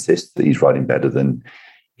 He insists that he's riding better than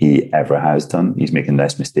he ever has done. He's making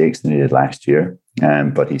less mistakes than he did last year,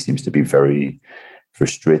 but he seems to be very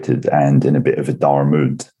frustrated and in a bit of a dour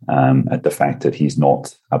mood at the fact that he's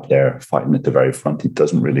not up there fighting at the very front. He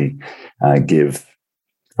doesn't really he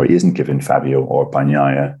isn't giving Fabio or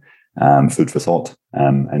Bagnaia food for thought.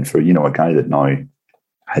 And for a guy that now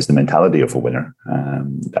has the mentality of a winner,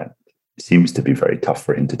 that seems to be very tough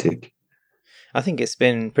for him to take. I think it's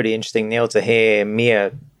been pretty interesting, Neil, to hear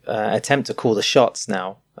Mir attempt to call the shots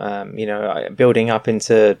now. Building up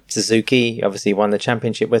into Suzuki, obviously won the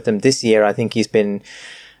championship with them this year. I think he's been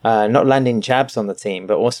not landing jabs on the team,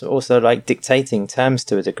 but also like dictating terms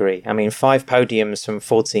to a degree. I mean, 5 podiums from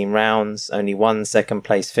 14 rounds, only 1 second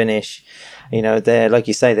place finish. There, like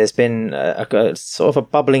you say, there's been a sort of a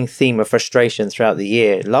bubbling theme of frustration throughout the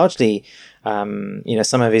year. Largely,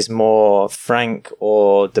 some of his more frank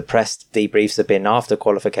or depressed debriefs have been after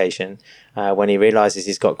qualification, when he realizes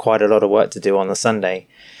he's got quite a lot of work to do on the Sunday.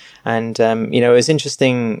 And, it was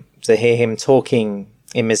interesting to hear him talking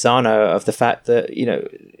in Misano of the fact that,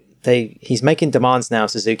 he's making demands now,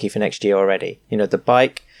 Suzuki, for next year already. The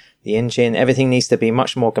bike, the engine, everything needs to be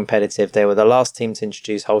much more competitive. They were the last team to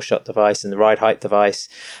introduce whole shot device and the ride height device.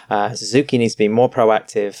 Suzuki needs to be more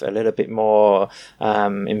proactive, a little bit more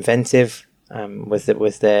inventive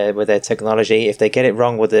with their technology. If they get it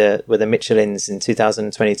wrong with the Michelins in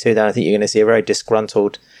 2022, then I think you're going to see a very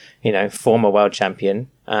disgruntled, former world champion.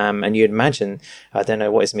 And you'd imagine, I don't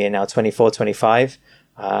know what is Mir now, 24, 25.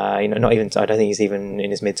 Not even, I don't think he's even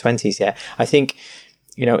in his mid-20s yet. I think,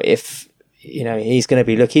 if he's going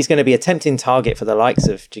to be a tempting target for the likes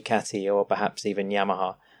of Ducati or perhaps even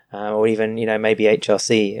Yamaha, or even, maybe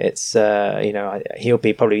HRC. It's, he'll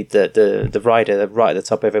be probably the rider right at the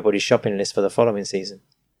top of everybody's shopping list for the following season.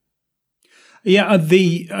 Yeah,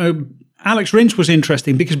 Alex Rins was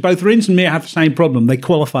interesting because both Rins and Mir have the same problem. They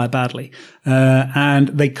qualify badly, and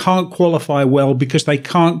they can't qualify well because they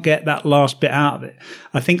can't get that last bit out of it.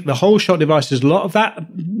 I think the whole shot device is a lot of that.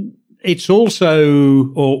 It's also,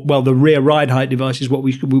 the rear ride height device is what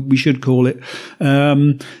we should call it.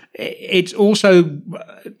 It's also,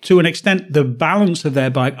 to an extent, the balance of their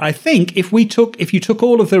bike. I think if you took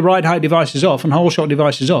all of the ride height devices off and whole shot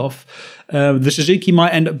devices off, the Suzuki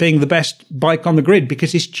might end up being the best bike on the grid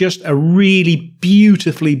because it's just a really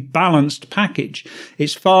beautifully balanced package.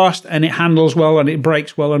 It's fast and it handles well and it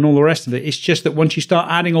brakes well and all the rest of it. It's just that once you start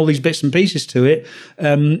adding all these bits and pieces to it,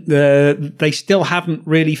 they still haven't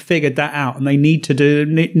really figured that out, and they need to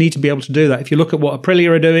be able to do that. If you look at what Aprilia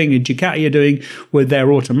are doing and Ducati are doing with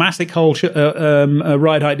their automatic whole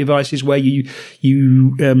ride height devices, where you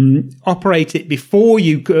operate it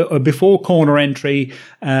before corner entry,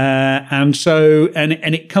 and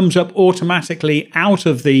it comes up automatically out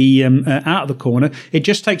of the corner. It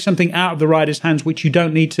just takes something out of the rider's hands which you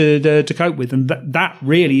don't need to cope with, and that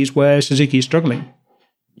really is where Suzuki is struggling.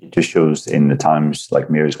 It just shows in the times, like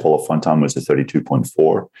Mir's qualifying time was a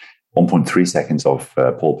 32.4. 1.3 seconds off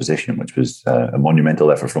pole position, which was a monumental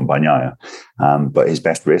effort from Bagnaia. But his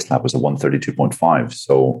best race lap was a 132.5.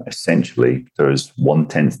 So essentially, there's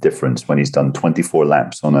 1/10 difference when he's done 24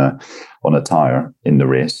 laps on a tyre in the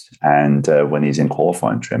race and when he's in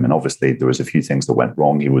qualifying trim. And obviously, there was a few things that went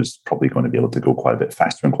wrong. He was probably going to be able to go quite a bit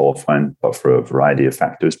faster in qualifying, but for a variety of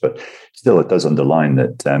factors. But still, it does underline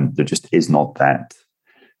that there just is not that.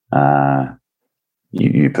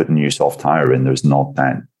 You put a new soft tyre in, there's not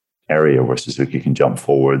that area where Suzuki can jump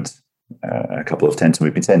forward a couple of tenths, and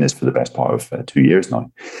we've been saying this for the best part of 2 years now.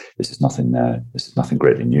 This is nothing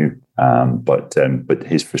greatly new, but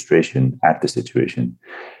his frustration at the situation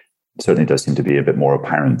certainly does seem to be a bit more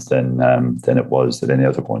apparent than it was at any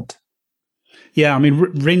other point. Yeah, I mean,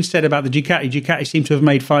 Rins said about the Ducati seemed to have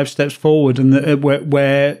made 5 steps forward, and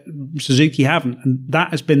where Suzuki haven't, and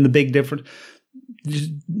that has been the big difference.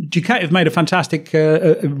 Ducati have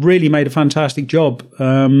really made a fantastic job,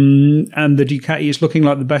 and the Ducati is looking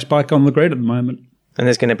like the best bike on the grid at the moment. And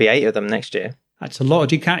there's going to be 8 of them next year. That's a lot of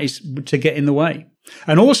Ducatis to get in the way.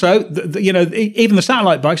 And also, even the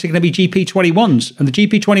satellite bikes are going to be GP21s, and the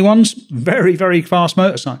GP21s, very, very fast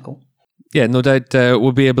motorcycle. Yeah, no doubt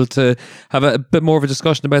we'll be able to have a bit more of a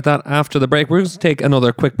discussion about that after the break. We're going to take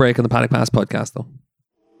another quick break on the Paddock Pass podcast, though.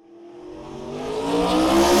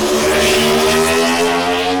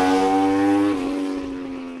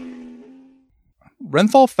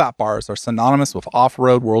 Renthal fat bars are synonymous with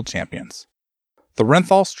off-road world champions. The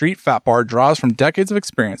Renthal Street Fat Bar draws from decades of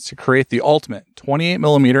experience to create the ultimate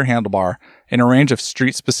 28mm handlebar in a range of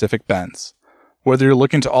street-specific bends. Whether you're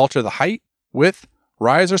looking to alter the height, width,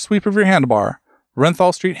 rise, or sweep of your handlebar,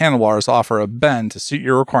 Renthal Street handlebars offer a bend to suit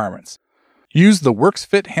your requirements. Use the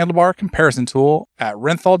WorksFit handlebar comparison tool at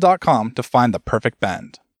renthal.com to find the perfect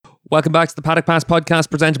bend. Welcome back to the Paddock Pass podcast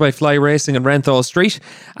presented by Fly Racing and Renthal Street.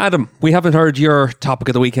 Adam, we haven't heard your topic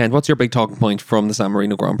of the weekend. What's your big talking point from the San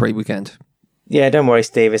Marino Grand Prix weekend? Yeah, don't worry,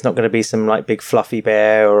 Steve. It's not going to be some big fluffy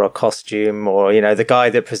bear or a costume or, the guy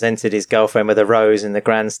that presented his girlfriend with a rose in the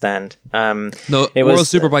grandstand. No, World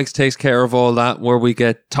Superbikes takes care of all that, where we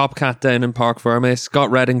get Top Cat down in Parc Ferme, Scott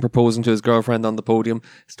Redding proposing to his girlfriend on the podium.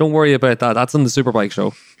 So don't worry about that. That's on the Superbike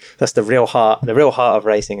show. That's the real heart of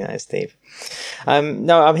racing, that is, Steve.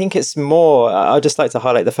 No, I think it's more, I'd just like to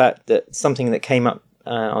highlight the fact that something that came up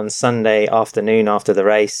on Sunday afternoon after the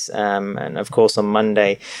race, and of course on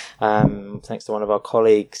Monday, thanks to one of our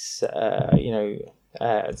colleagues,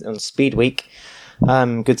 on Speed Week,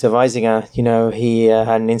 Gunther Weisinger, he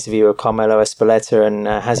had an interview with Carmelo Espeleta and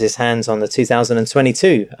has his hands on the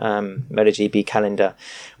 2022 MotoGP calendar,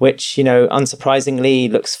 which,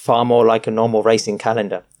 unsurprisingly looks far more like a normal racing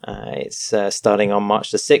calendar. It's starting on March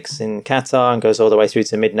the 6th in Qatar and goes all the way through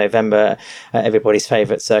to mid-November at everybody's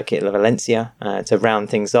favourite circuit, Valencia, to round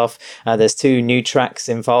things off. There's 2 new tracks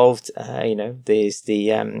involved. There's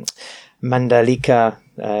the Mandalika,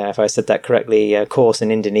 if I said that correctly, course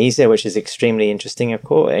in Indonesia, which is extremely interesting. Of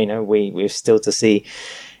course, we're still to see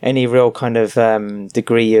any real kind of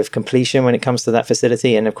degree of completion when it comes to that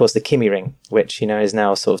facility. And of course, the Kimi Ring, which, is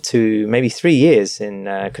now sort of 2, maybe 3 years in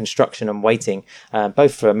construction and waiting,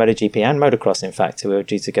 both for MotoGP and motocross, in fact, who are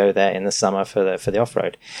due to go there in the summer for the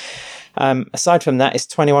off-road. Aside from that, it's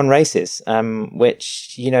 21 races,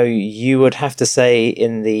 which, you would have to say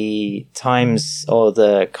in the times or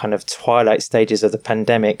the kind of twilight stages of the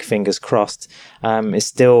pandemic, fingers crossed, is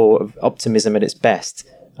still optimism at its best.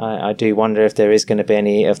 I do wonder if there is going to be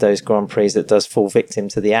any of those Grand Prix that does fall victim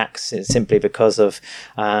to the axe, simply because of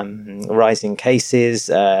rising cases,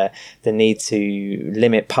 the need to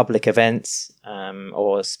limit public events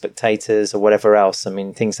or spectators or whatever else. I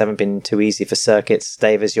mean, things haven't been too easy for circuits.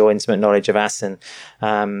 Dave, as your intimate knowledge of Assen,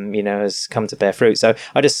 has come to bear fruit. So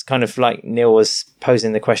I just kind of, like Neil was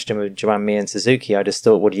posing the question with Joan Mir and Suzuki, I just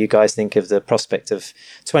thought, what do you guys think of the prospect of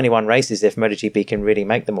 21 races if MotoGP can really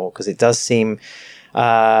make them all? Because it does seem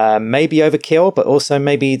maybe overkill, but also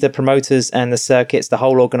maybe the promoters and the circuits, the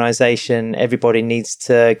whole organization, everybody needs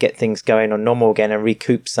to get things going on normal again and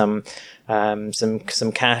recoup some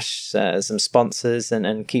cash, some sponsors,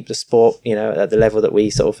 and keep the sport, at the level that we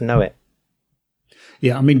sort of know it.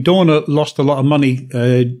 Yeah, I mean, Dorna lost a lot of money,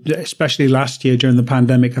 especially last year during the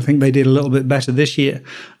pandemic. I think they did a little bit better this year.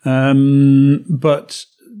 But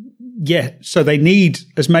yeah, so they need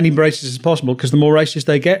as many races as possible, because the more races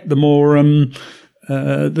they get, the more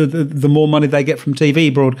the more money they get from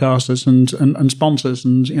TV broadcasters and sponsors,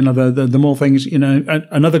 and the more things,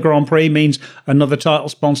 another Grand Prix means another title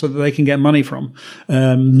sponsor that they can get money from,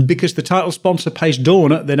 because the title sponsor pays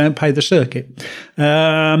Dorna, they don't pay the circuit.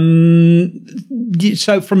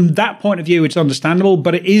 So from that point of view, it's understandable,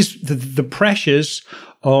 but it is the pressures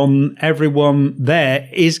on everyone there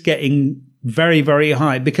is getting very, very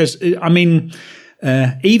high, because I mean,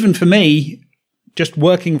 even for me, just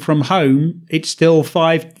working from home, it's still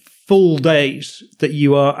 5 full days that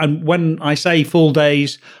you are. And when I say full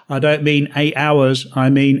days, I don't mean 8 hours. I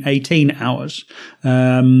mean 18 hours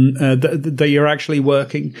that you're actually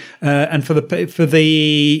working. And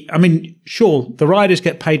I mean, sure, the riders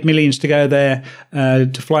get paid millions to go there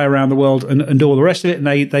to fly around the world and do all the rest of it.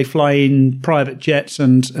 And they fly in private jets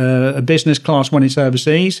and a business class when it's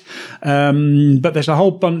overseas. But there's a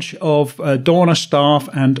whole bunch of Dorna staff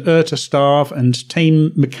and IRTA staff and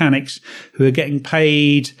team mechanics who are getting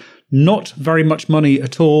paid not very much money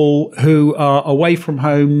at all, who are away from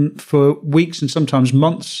home for weeks and sometimes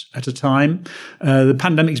months at a time. The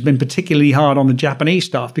pandemic's been particularly hard on the Japanese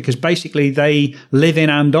staff, because basically they live in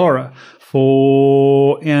Andorra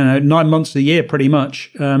for 9 months a year pretty much,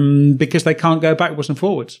 because they can't go backwards and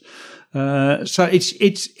forwards. So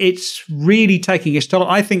it's really taking its toll.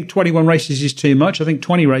 I think 21 races is too much. I think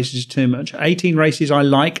 20 races is too much. 18 races I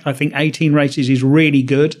like. I think 18 races is really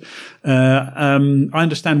good. I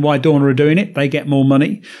understand why Dorna are doing it. They get more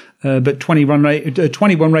money. But 21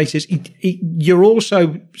 races, you're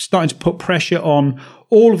also starting to put pressure on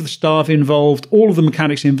all of the staff involved, all of the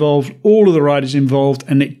mechanics involved, all of the riders involved,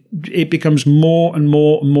 and it becomes more and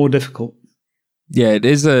more and more difficult. Yeah, it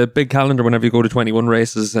is a big calendar whenever you go to 21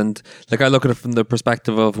 races. And I look at it from the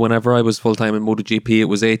perspective of whenever I was full-time in MotoGP, it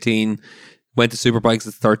was 18. Went to Superbikes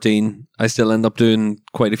at 13. I still end up doing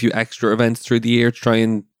quite a few extra events through the year to try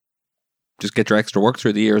and just get your extra work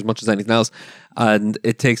through the year as much as anything else. And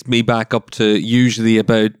it takes me back up to usually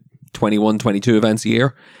about 21, 22 events a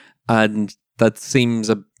year. And that seems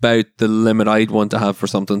about the limit I'd want to have for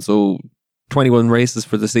something. So 21 races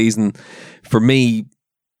for the season, for me,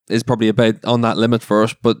 is probably about on that limit for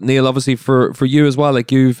us. But Neil, obviously for you as well,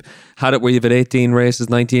 you've had it where you've had 18 races,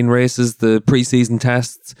 19 races, the pre-season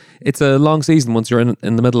tests. It's a long season once you're in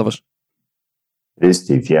the middle of it. It is,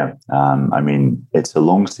 Steve, yeah. I mean, it's a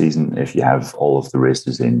long season if you have all of the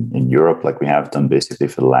races in Europe, like we have done basically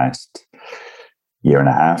for the last year and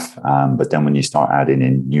a half. But then when you start adding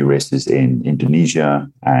in new races in Indonesia,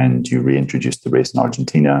 and you reintroduce the race in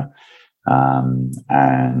Argentina,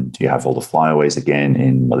 and you have all the flyaways again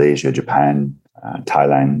in Malaysia, Japan,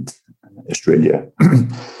 Thailand, Australia,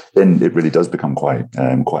 then it really does become quite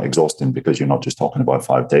exhausting, because you're not just talking about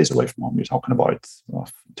 5 days away from home. You're talking about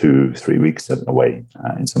 2-3 weeks away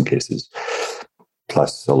in some cases,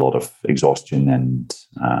 plus a lot of exhaustion and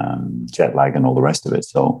jet lag and all the rest of it.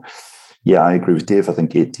 So yeah, I agree with Dave. I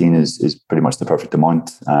think 18 is pretty much the perfect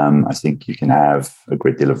amount. I think you can have a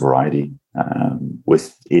great deal of variety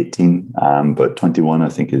with 18, but 21 I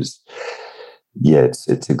think is yeah,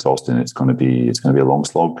 it's exhausting. It's going to be a long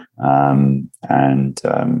slog. I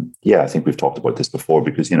think we've talked about this before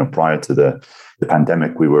because, prior to the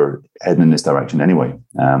pandemic, we were heading in this direction anyway.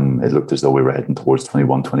 It looked as though we were heading towards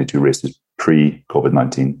 21, 22 races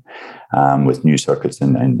pre-COVID-19, with new circuits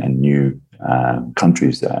and new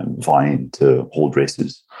countries vying to hold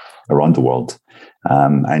races around the world.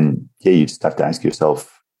 You just have to ask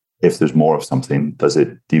yourself, if there's more of something, does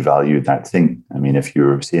it devalue that thing? I mean, if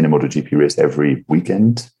you're seeing a MotoGP race every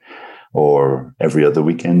weekend or every other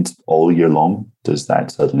weekend all year long, does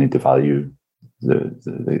that suddenly devalue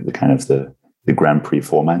the kind of the Grand Prix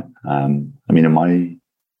format? In my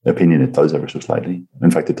opinion, it does ever so slightly.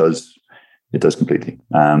 In fact, it does completely.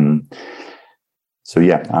 I'm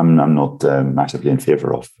not massively in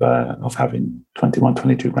favour of having 21,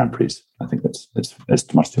 22 Grand Prix. I think it's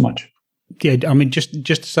much too much. Yeah, I mean, just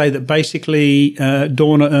to say that basically,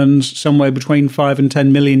 Dorna earns somewhere between 5 and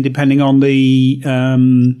 10 million, depending on the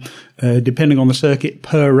circuit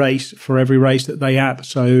per race for every race that they have.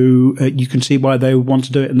 So you can see why they want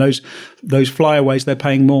to do it. And those flyaways, they're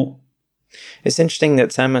paying more. It's interesting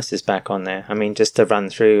that Termas is back on there. I mean, just to run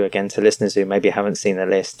through again to listeners who maybe haven't seen the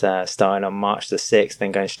list, starting on March the 6th,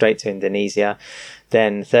 then going straight to Indonesia.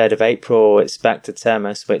 Then 3rd of April, it's back to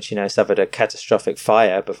Termas, which, suffered a catastrophic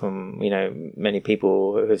fire. But from, many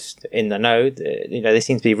people who's in the know, they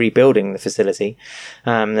seem to be rebuilding the facility.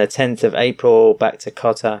 The 10th of April, back to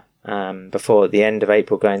Kota. Before the end of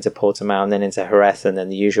April going to Portimao and then into Jerez and then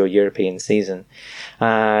the usual European season.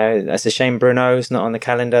 That's a shame Brno's not on the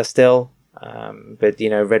calendar still. But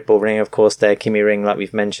Red Bull Ring, of course, there, Kimi Ring, like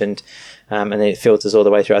we've mentioned, and then it filters all the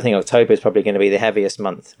way through. I think October is probably going to be the heaviest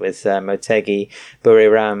month with Motegi,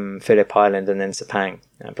 Buriram, Phillip Island, and then Sepang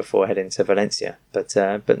before heading to Valencia.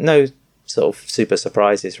 But no sort of super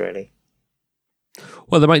surprises really.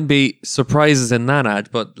 Well, there mightn't be surprises in that ad,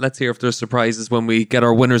 but let's hear if there's surprises when we get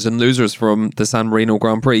our winners and losers from the San Marino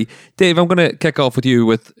Grand Prix. Dave, I'm going to kick off with you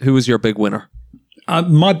with who was your big winner?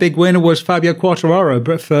 My big winner was Fabio Quartararo,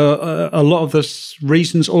 but for a lot of the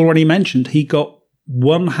reasons already mentioned. He got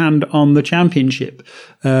one hand on the championship.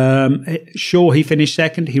 Sure, he finished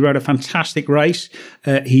second. He rode a fantastic race.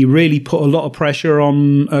 He really put a lot of pressure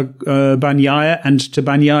on Bagnaia, and to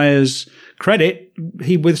Bagnaia's credit,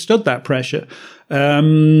 he withstood that pressure.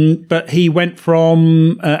 But he went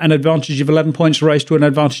from an advantage of 11 points a race to an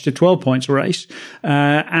advantage of 12 points a race.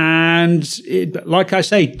 Like I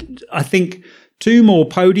say, I think 2 more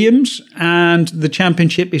podiums and the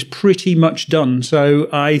championship is pretty much done. So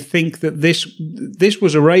I think that this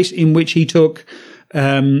was a race in which he took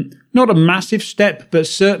not a massive step, but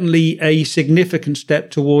certainly a significant step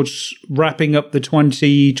towards wrapping up the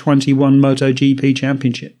 2021 MotoGP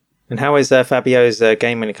championship. And how is Fabio's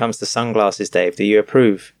game when it comes to sunglasses, Dave? Do you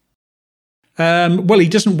approve? Well, he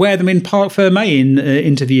doesn't wear them in Parc Fermé in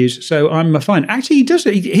interviews, so I'm fine. Actually, he does.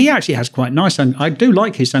 He actually has quite nice. I do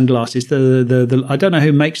like his sunglasses. The I don't know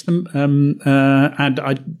who makes them, and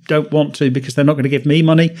I don't want to because they're not going to give me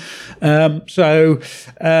money. But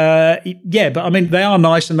I mean, they are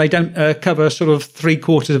nice and they don't cover sort of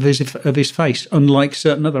 3/4 of his face, unlike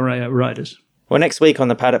certain other riders. Well, next week on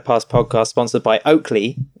the Paddock Pass podcast, sponsored by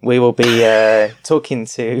Oakley, we will be talking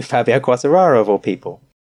to Fabio Quartararo, of all people.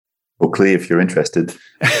 Oakley, if you're interested.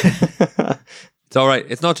 It's all right.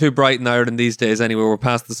 It's not too bright in Ireland these days anyway. We're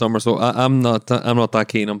past the summer, so I'm not that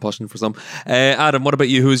keen on pushing for some. Adam, what about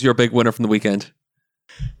you? Who's your big winner from the weekend?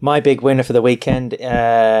 My big winner for the weekend,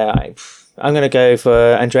 I'm going to go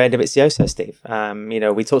for Andrea Dovizioso, Steve.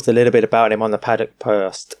 We talked a little bit about him on the Paddock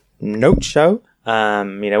Post Note show,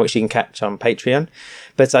 which you can catch on Patreon.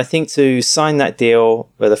 But I think to sign that deal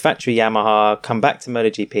with a factory Yamaha, come back to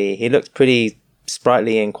MotoGP, he looked pretty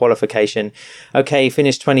sprightly in qualification. Okay, he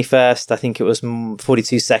finished 21st. I think it was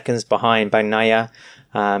 42 seconds behind Bagnaia.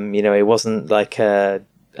 It wasn't like an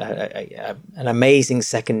amazing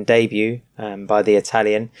second debut by the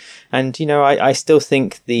Italian. And, I still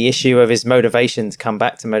think the issue of his motivation to come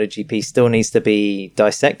back to MotoGP still needs to be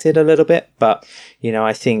dissected a little bit. But,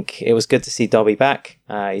 I think it was good to see Dobby back.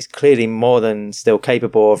 He's clearly more than still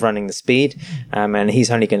capable of running the speed, and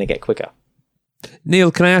he's only going to get quicker. Neil,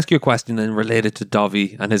 can I ask you a question then related to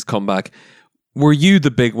Dovi and his comeback? Were you the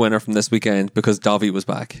big winner from this weekend because Dovi was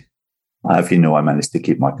back? I managed to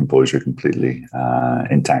keep my composure completely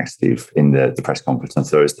intact, Steve, in the press conference on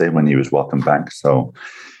Thursday when he was welcomed back. So,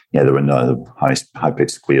 yeah, there were no high-pitched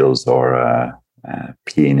squeals or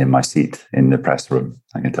peeing in my seat in the press room,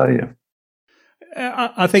 I can tell you.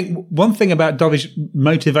 I think one thing about Dovi's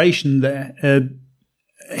motivation there,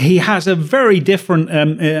 he has a very different,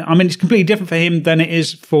 it's completely different for him than it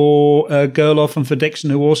is for Gerloff and for Dixon,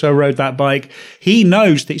 who also rode that bike. He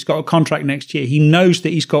knows that he's got a contract next year. He knows that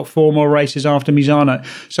he's got 4 more races after Misano.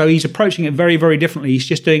 So he's approaching it very, very differently.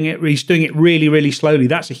 He's doing it really, really slowly.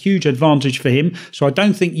 That's a huge advantage for him. So I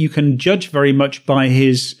don't think you can judge very much by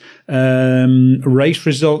his race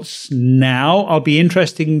results now. I'll be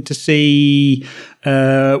interesting to see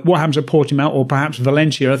what happens at Portimao or perhaps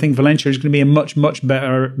Valencia. I think Valencia is going to be a much, much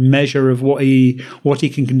better measure of what he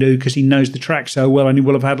can do, because he knows the track so well and he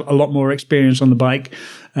will have had a lot more experience on the bike.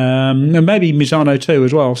 And maybe Misano too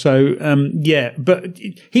as well. So, but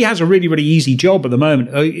he has a really, really easy job at the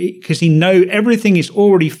moment because he knows everything is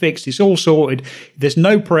already fixed. It's all sorted. There's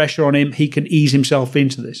no pressure on him. He can ease himself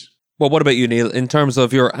into this. Well, what about you, Neil? In terms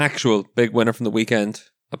of your actual big winner from the weekend,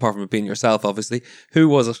 apart from it being yourself, obviously, who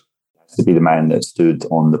was it? To be the man that stood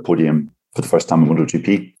on the podium for the first time in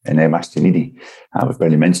MotoGP, in Bastianini. We've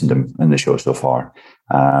barely mentioned him in the show so far,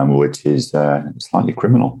 which is slightly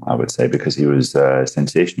criminal, I would say, because he was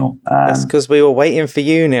sensational. That's because we were waiting for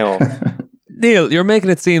you, Neil. Neil, you're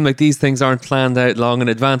making it seem like these things aren't planned out long in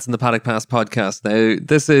advance in the Paddock Pass podcast. Now,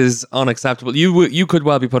 this is unacceptable. You could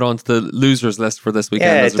well be put onto the losers list for this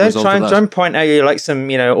weekend. Yeah, as a result of that. don't point out you're like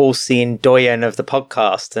some, all-seeing doyen of the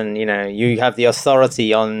podcast, and you have the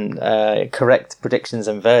authority on correct predictions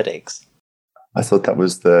and verdicts. I thought that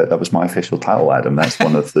was my official title, Adam. That's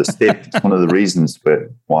one of the statements, one of the reasons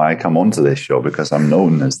why I come onto this show, because I'm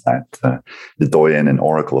known as that the doyen and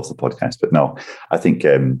oracle of the podcast. But no, I think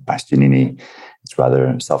Bastianini is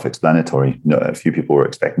rather self-explanatory. A few people were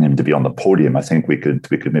expecting him to be on the podium. I think we could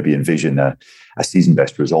maybe envision a season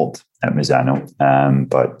best result at Misano,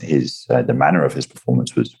 but the manner of his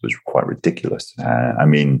performance was quite ridiculous.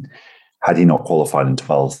 Had he not qualified in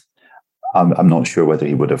 12th, I'm not sure whether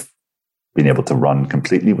he would have been able to run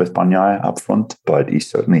completely with Bagnaia up front, but he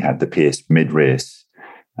certainly had the pace mid-race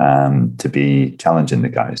to be challenging the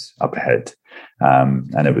guys up ahead.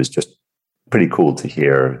 And it was just pretty cool to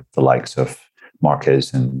hear the likes of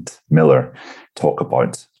Marquez and Miller talk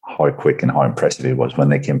about how quick and how impressive he was when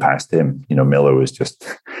they came past him. Miller was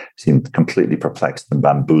seemed completely perplexed and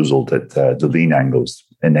bamboozled at the lean angles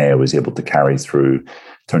Enea was able to carry through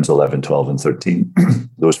turns 11, 12, and 13,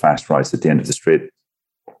 those fast rides at the end of the straight.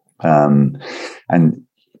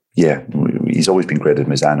 He's always been great at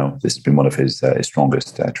Misano. This has been one of his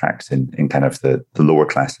strongest tracks in kind of the lower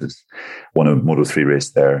classes. Won a Moto3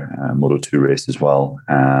 race there, Moto2 race as well.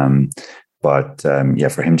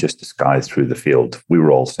 For him just to sky through the field, we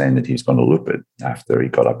were all saying that he's going to loop it after he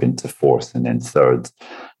got up into 4th and then 3rd.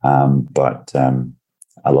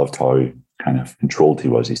 I loved how kind of controlled he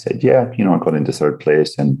was. He said, I got into 3rd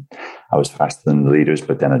place and I was faster than the leaders,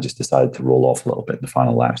 but then I just decided to roll off a little bit in the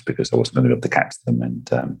final laps because I wasn't going to be able to catch them. And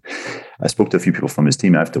I spoke to a few people from his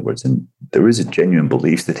team afterwards, and there is a genuine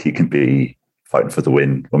belief that he can be fighting for the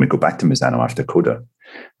win when we go back to Misano after Coda,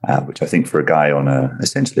 which I think for a guy on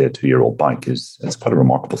essentially a 2-year-old bike is quite a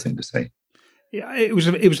remarkable thing to say. Yeah, it was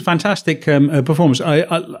a fantastic performance.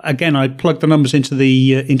 I plugged the numbers into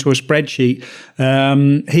a spreadsheet.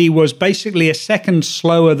 He was basically a second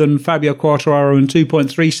slower than Fabio Quartararo and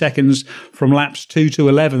 2.3 seconds from laps 2 to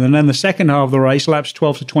 11, and then the second half of the race, laps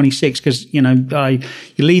 12 to 26, because you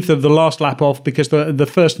leave the last lap off because the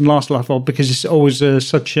first and last lap off because it's always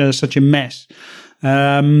such a mess.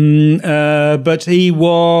 But he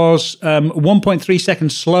was 1.3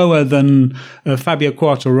 seconds slower than Fabio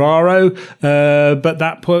Quartararo, but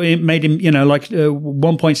that made him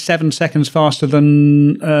 1.7 seconds faster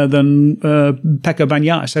than Pecco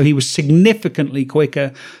Bagnaia. So he was significantly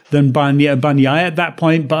quicker than Bagnaia at that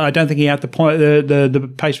point, but I don't think he had the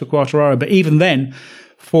pace for Quartararo. But even then,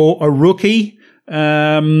 for a rookie,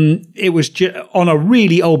 it was on a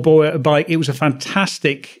really old boy bike. It was a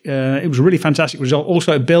really fantastic result.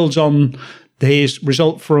 Also, it builds on his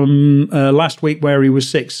result from last week where he was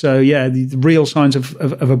 6th. So the real signs of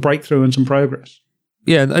a breakthrough and some progress.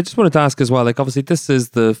 Yeah, I just wanted to ask as well, obviously this is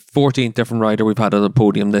the 14th different rider we've had on the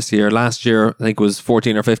podium this year. Last year, I think it was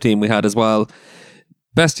 14 or 15 we had as well.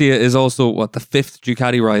 Bestia is also, the 5th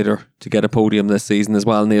Ducati rider to get a podium this season as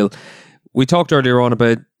well, Neil. We talked earlier on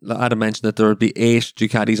about, Adam mentioned that there would be 8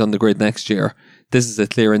 Ducatis on the grid next year. This is a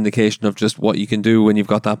clear indication of just what you can do when you've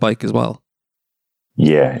got that bike as well.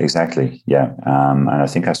 Yeah, exactly. Yeah. And I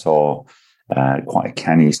think I saw quite a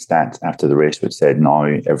canny stat after the race which said now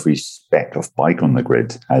every spec of bike on the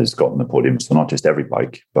grid has gotten the podium. So not just every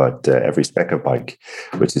bike, but every spec of bike,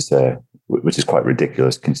 which is which is quite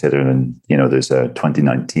ridiculous considering, there's a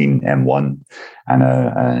 2019 M1 and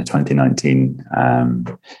a 2019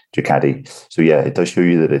 Ducati. So yeah, it does show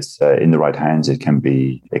you that it's in the right hands. It can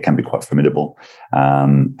be quite formidable.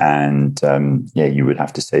 You would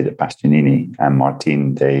have to say that Bastianini and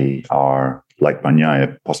Martin, they are, like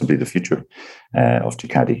Bagnaia, possibly the future of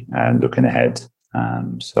Ducati and looking ahead.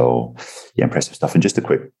 Impressive stuff. And just a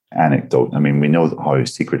quick anecdote. I mean, we know how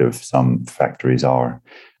secretive some factories are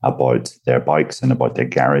about their bikes and about their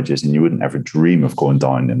garages, and you wouldn't ever dream of going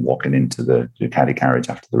down and walking into the Ducati garage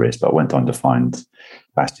after the race. But I went down to find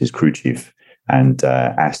Bastia's crew chief and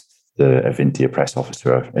asked the Avintia press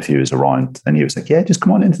officer if he was around, and he was like, yeah, just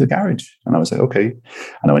come on into the garage. And I was like, okay.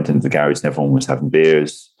 And I went into the garage and everyone was having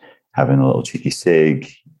beers, having a little cheeky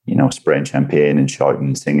cig, spraying champagne and shouting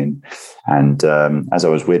and singing. And as I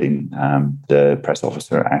was waiting, the press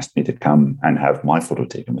officer asked me to come and have my photo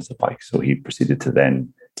taken with the bike. So he proceeded to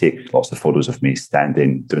then take lots of photos of me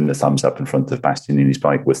standing, doing the thumbs up in front of Bastianini's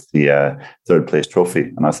bike with the third place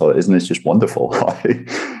trophy. And I thought, isn't this just wonderful?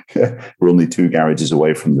 We're only 2 garages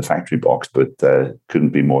away from the factory box, but couldn't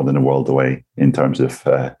be more than a world away in terms of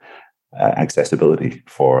accessibility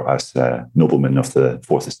for us noblemen of the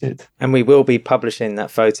Fourth Estate. And we will be publishing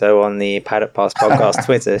that photo on the Paddock Pass podcast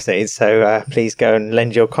Twitter feed, so please go and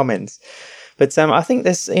lend your comments. But I think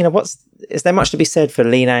there's, is there much to be said for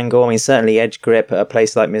lean angle? I mean, certainly edge grip at a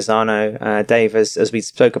place like Misano. Dave, as we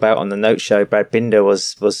spoke about on the Note Show, Brad Binder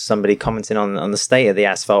was somebody commenting on the state of the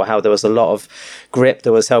asphalt, how there was a lot of grip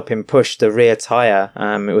that was helping push the rear tyre.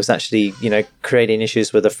 It was actually, creating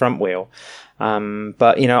issues with the front wheel.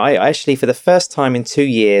 But I actually, for the first time in 2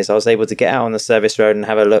 years, I was able to get out on the service road and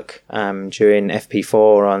have a look during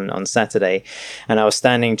FP4 on Saturday. And I was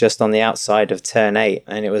standing just on the outside of turn 8,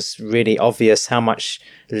 and it was really obvious how much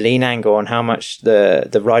lean angle and how much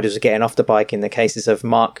the riders were getting off the bike. In the cases of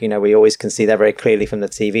Mark, we always can see that very clearly from the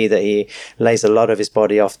TV, that he lays a lot of his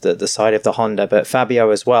body off the side of the Honda. But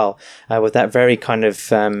Fabio as well, with that very kind of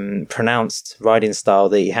pronounced riding style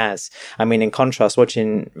that he has. I mean, in contrast,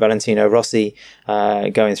 watching Valentino Rossi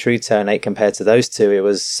going through turn 8 compared to those two, it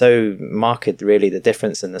was so marked, really, the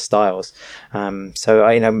difference in the styles. With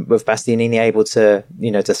Bastianini able to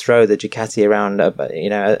throw the Ducati around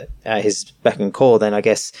at his beck and call, then I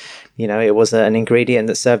guess it was an ingredient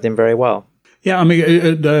that served him very well. Yeah, I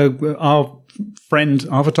mean, our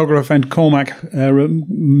photographer friend Cormac,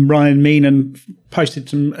 Ryan Meenan,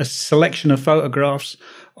 posted a selection of photographs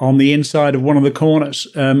on the inside of one of the corners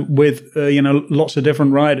with lots of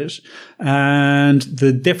different riders, and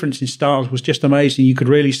the difference in styles was just amazing. You could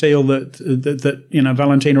really see that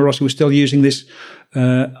Valentino Rossi was still using this.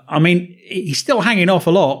 He's still hanging off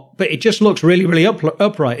a lot, but it just looks really, really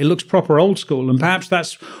upright. It looks proper old school, and perhaps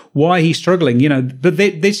that's why he's struggling. But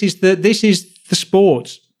this is the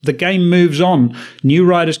sport. The game moves on. New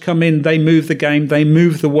riders come in, they move the game, they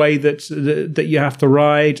move the way that you have to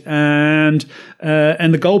ride, and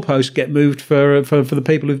the goalposts get moved for the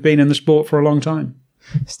people who've been in the sport for a long time.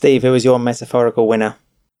 Steve, who was your metaphorical winner?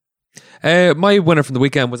 My winner from the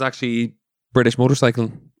weekend was actually British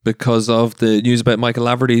motorcycling, because of the news about Michael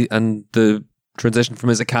Laverty and the transition from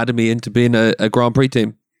his academy into being a Grand Prix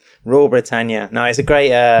team. Royal Britannia. No, it's a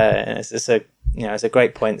great. It's a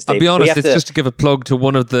great point, Steve. I'll be honest, it's just to give a plug to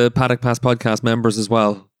one of the Paddock Pass podcast members as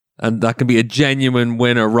well, and that can be a genuine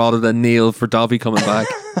winner rather than Neil for Davi coming back.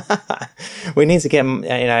 We need to get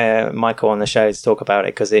Michael on the show to talk about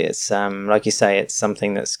it, because it's like you say, it's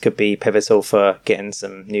something that could be pivotal for getting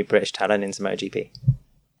some new British talent into MotoGP.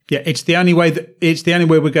 Yeah, it's the only way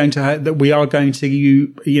we're going to that we are going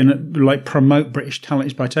to promote British talent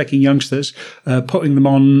is by taking youngsters, putting them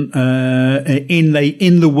on in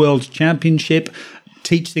the World Championship,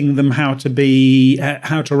 teaching them how to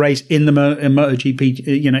race in the MotoGP,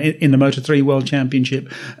 in the Moto3 World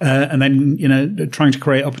Championship, and then trying to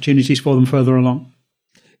create opportunities for them further along.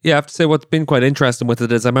 Yeah, I have to say what's been quite interesting with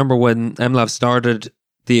it is I remember when MLAV started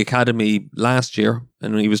the academy last year,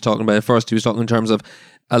 and when he was talking about it first, he was talking in terms of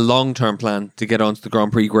a long-term plan to get onto the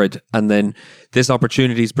Grand Prix grid, and then this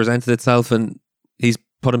opportunity's presented itself and he's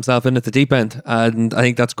put himself in at the deep end, and I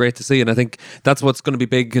think that's great to see, and I think that's what's going to be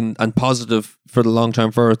big and positive for the long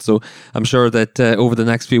term for it. So I'm sure that over the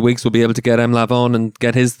next few weeks we'll be able to get MLAV on and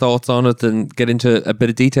get his thoughts on it and get into a bit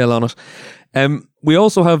of detail on it. We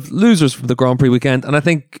also have losers from the Grand Prix weekend, and I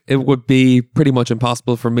think it would be pretty much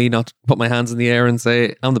impossible for me not to put my hands in the air and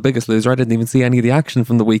say I'm the biggest loser. I didn't even see any of the action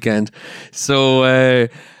from the weekend. So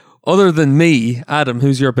other than me, Adam,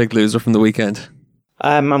 who's your big loser from the weekend?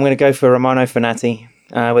 I'm going to go for Romano Fenati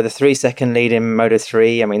with a 3-second lead in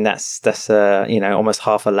Moto3. I mean, that's almost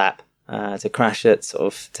half a lap. to crash at sort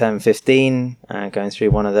of turn 15, going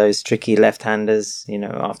through one of those tricky left-handers,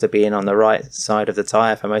 after being on the right side of the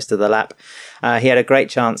tyre for most of the lap. He had a great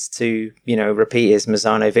chance to, repeat his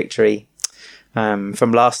Misano victory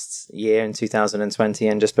from last year in 2020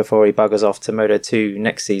 and just before he buggers off to Moto2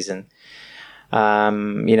 next season.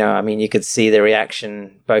 You could see the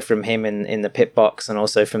reaction both from him in the pit box and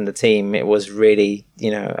also from the team. It was really,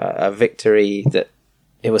 a victory that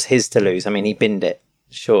it was his to lose. I mean, he binned it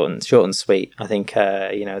short and sweet. I think,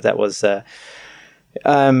 that was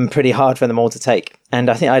pretty hard for them all to take. And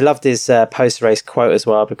I think I loved his post-race quote as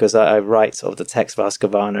well, because I write sort of the text for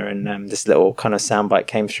Husqvarna, and this little kind of soundbite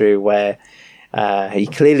came through where he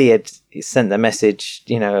clearly had sent the message,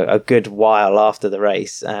 a good while after the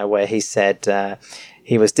race, where he said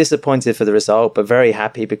he was disappointed for the result, but very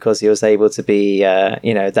happy because he was able to be,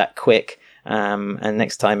 that quick. And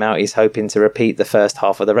next time out, he's hoping to repeat the first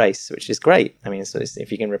half of the race, which is great. I mean, so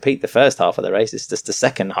if you can repeat the first half of the race, it's just the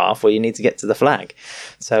second half where you need to get to the flag.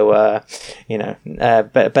 So,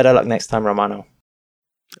 better luck next time, Romano.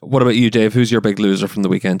 What about you, Dave? Who's your big loser from the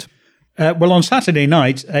weekend? Well, on Saturday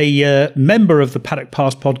night, a member of the Paddock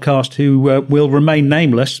Pass podcast who will remain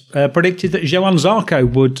nameless predicted that Johann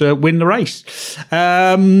Zarco would win the race.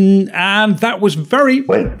 And that was very...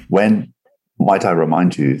 When might I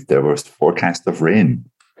remind you, there was forecast of rain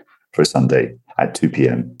for Sunday at 2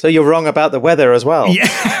 p.m. So you're wrong about the weather as well. Yeah.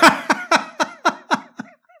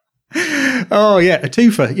 Oh, yeah, a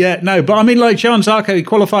twofer. Yeah, no, but I mean, like Johann Zarco, he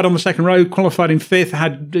qualified on the second row, qualified in fifth,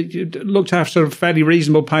 looked to have sort of fairly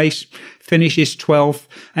reasonable pace, finishes 12th.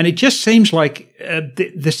 And it just seems like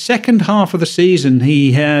the second half of the season,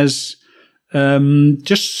 he has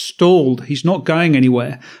just stalled. He's not going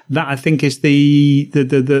anywhere. That, I think, is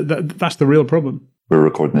that's the real problem. We're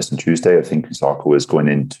recording this on Tuesday. I think Zarco is going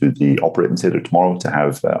into the operating theatre tomorrow to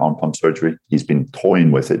have arm pump surgery. He's been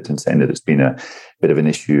toying with it and saying that it's been a bit of an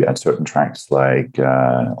issue at certain tracks like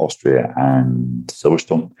Austria and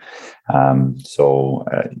Silverstone. One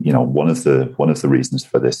of the reasons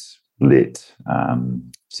for this late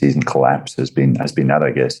season collapse has been that,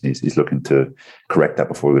 I guess. He's looking to correct that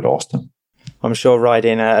before we go to Austin. I'm sure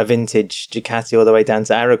riding a vintage Ducati all the way down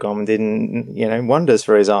to Aragon didn't, wonders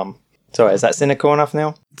for his arm. Sorry, is that cynical enough,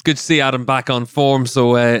 Neil? It's good to see Adam back on form.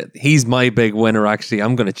 So he's my big winner, actually.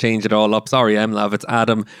 I'm going to change it all up. Sorry, Emlav. It's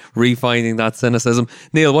Adam refining that cynicism.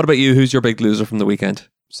 Neil, what about you? Who's your big loser from the weekend?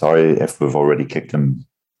 Sorry if we've already kicked him,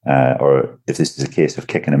 or if this is a case of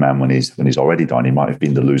kicking a man when he's already done. He might have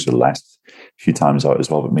been the loser the last few times out as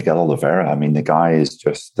well. But Miguel Oliveira, I mean, the guy is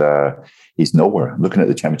just... he's nowhere. I'm looking at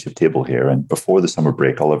the championship table here, and before the summer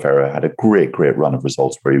break, Oliveira had a great run of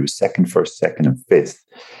results where he was first, second, and fifth.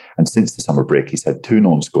 And since the summer break, he's had 2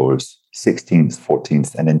 known scores, 16th,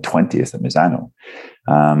 14th, and then 20th at Misano.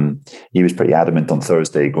 He was pretty adamant on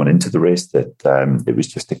Thursday going into the race that it was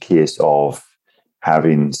just a case of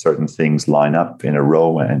having certain things line up in a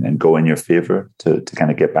row and go in your favour to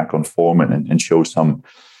kind of get back on form and show some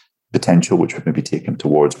potential, which would maybe take him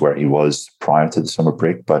towards where he was prior to the summer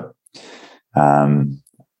break. But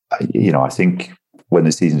I think when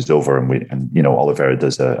the season's over and Oliveira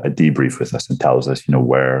does a debrief with us and tells us,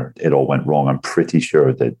 where it all went wrong, I'm pretty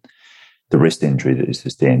sure that the wrist injury that is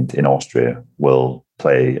sustained in Austria will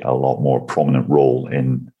play a lot more prominent role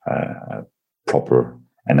in proper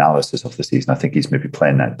analysis of the season. I think he's maybe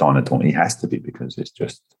playing that down. He has to be, because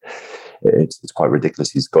it's quite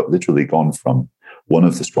ridiculous. He's literally gone from one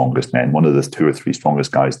of the strongest men, one of the 2 or 3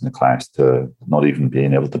 strongest guys in the class, to not even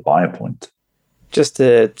being able to buy a point. Just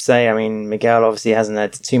to say, I mean, Miguel obviously hasn't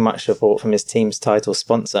had too much support from his team's title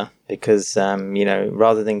sponsor because,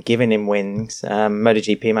 rather than giving him wins,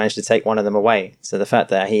 MotoGP managed to take one of them away. So the fact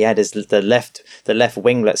that he had the left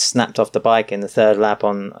winglet snapped off the bike in the third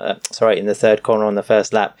corner on the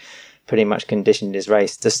first lap pretty much conditioned his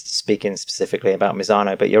race. Just speaking specifically about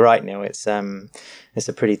Misano, but you're right, Neil. It's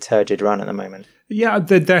a pretty turgid run at the moment. Yeah,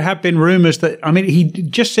 there have been rumours that, I mean, he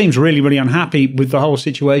just seems really, really unhappy with the whole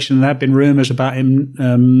situation. There have been rumours about him,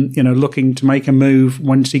 looking to make a move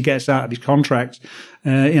once he gets out of his contract.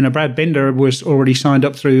 Brad Binder was already signed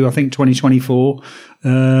up through, I think, 2024.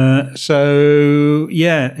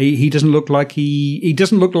 He doesn't look like he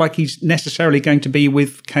doesn't look like he's necessarily going to be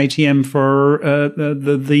with KTM for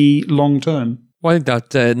the long term. Well, I think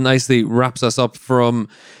that nicely wraps us up from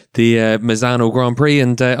the Misano Grand Prix,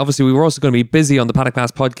 and obviously we were also going to be busy on the Paddock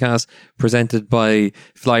Pass podcast presented by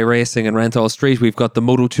Fly Racing and Renthal Street. We've got the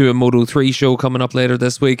Moto2 and Moto3 show coming up later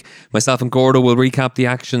this week. Myself and Gordo will recap the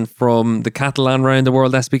action from the Catalan round the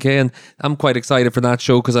World SBK, and I'm quite excited for that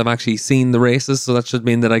show because I've actually seen the races, so that should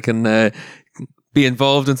mean that I can be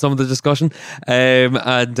involved in some of the discussion.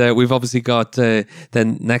 And we've obviously got,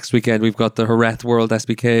 then next weekend, we've got the Jerez World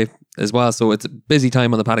SBK as well. So it's a busy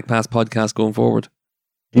time on the Paddock Pass podcast going forward.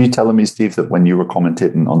 Are you telling me, Steve, that when you were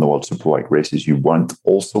commentating on the World Superbike races, you weren't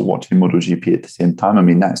also watching MotoGP at the same time? I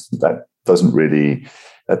mean, that doesn't really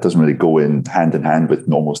go in hand with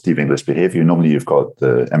normal Steve English behavior. Normally, you've got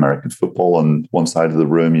the American football on one side of the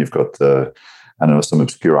room. You've got some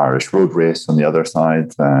obscure Irish road race on the other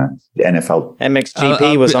side. The NFL.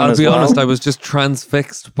 MXGP was on as well. I'll be honest, I was just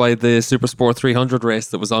transfixed by the Supersport 300 race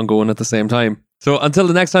that was ongoing at the same time. So until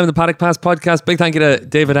the next time, the Paddock Pass podcast, big thank you to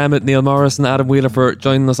David Emmett, Neil Morris and Adam Wheeler for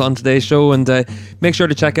joining us on today's show. And make sure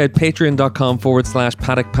to check out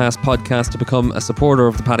patreon.com/Paddock Pass podcast to become a supporter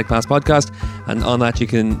of the Paddock Pass podcast. And on that, you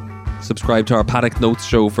can subscribe to our Paddock Notes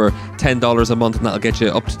show for $10 a month, and that'll get you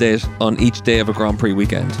up to date on each day of a Grand Prix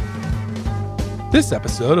weekend. This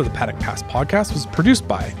episode of the Paddock Pass podcast was produced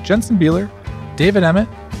by Jensen Beeler, David Emmett,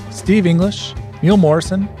 Steve English, Neil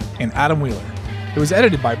Morrison, and Adam Wheeler. It was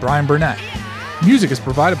edited by Brian Burnett. Music is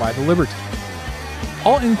provided by The Liberty.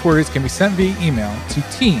 All inquiries can be sent via email to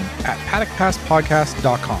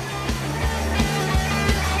team@paddockpasspodcast.com.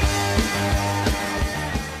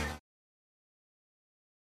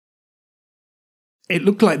 It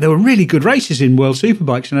looked like there were really good races in World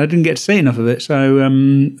Superbikes, and I didn't get to see enough of it, so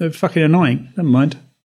fucking annoying. Never mind.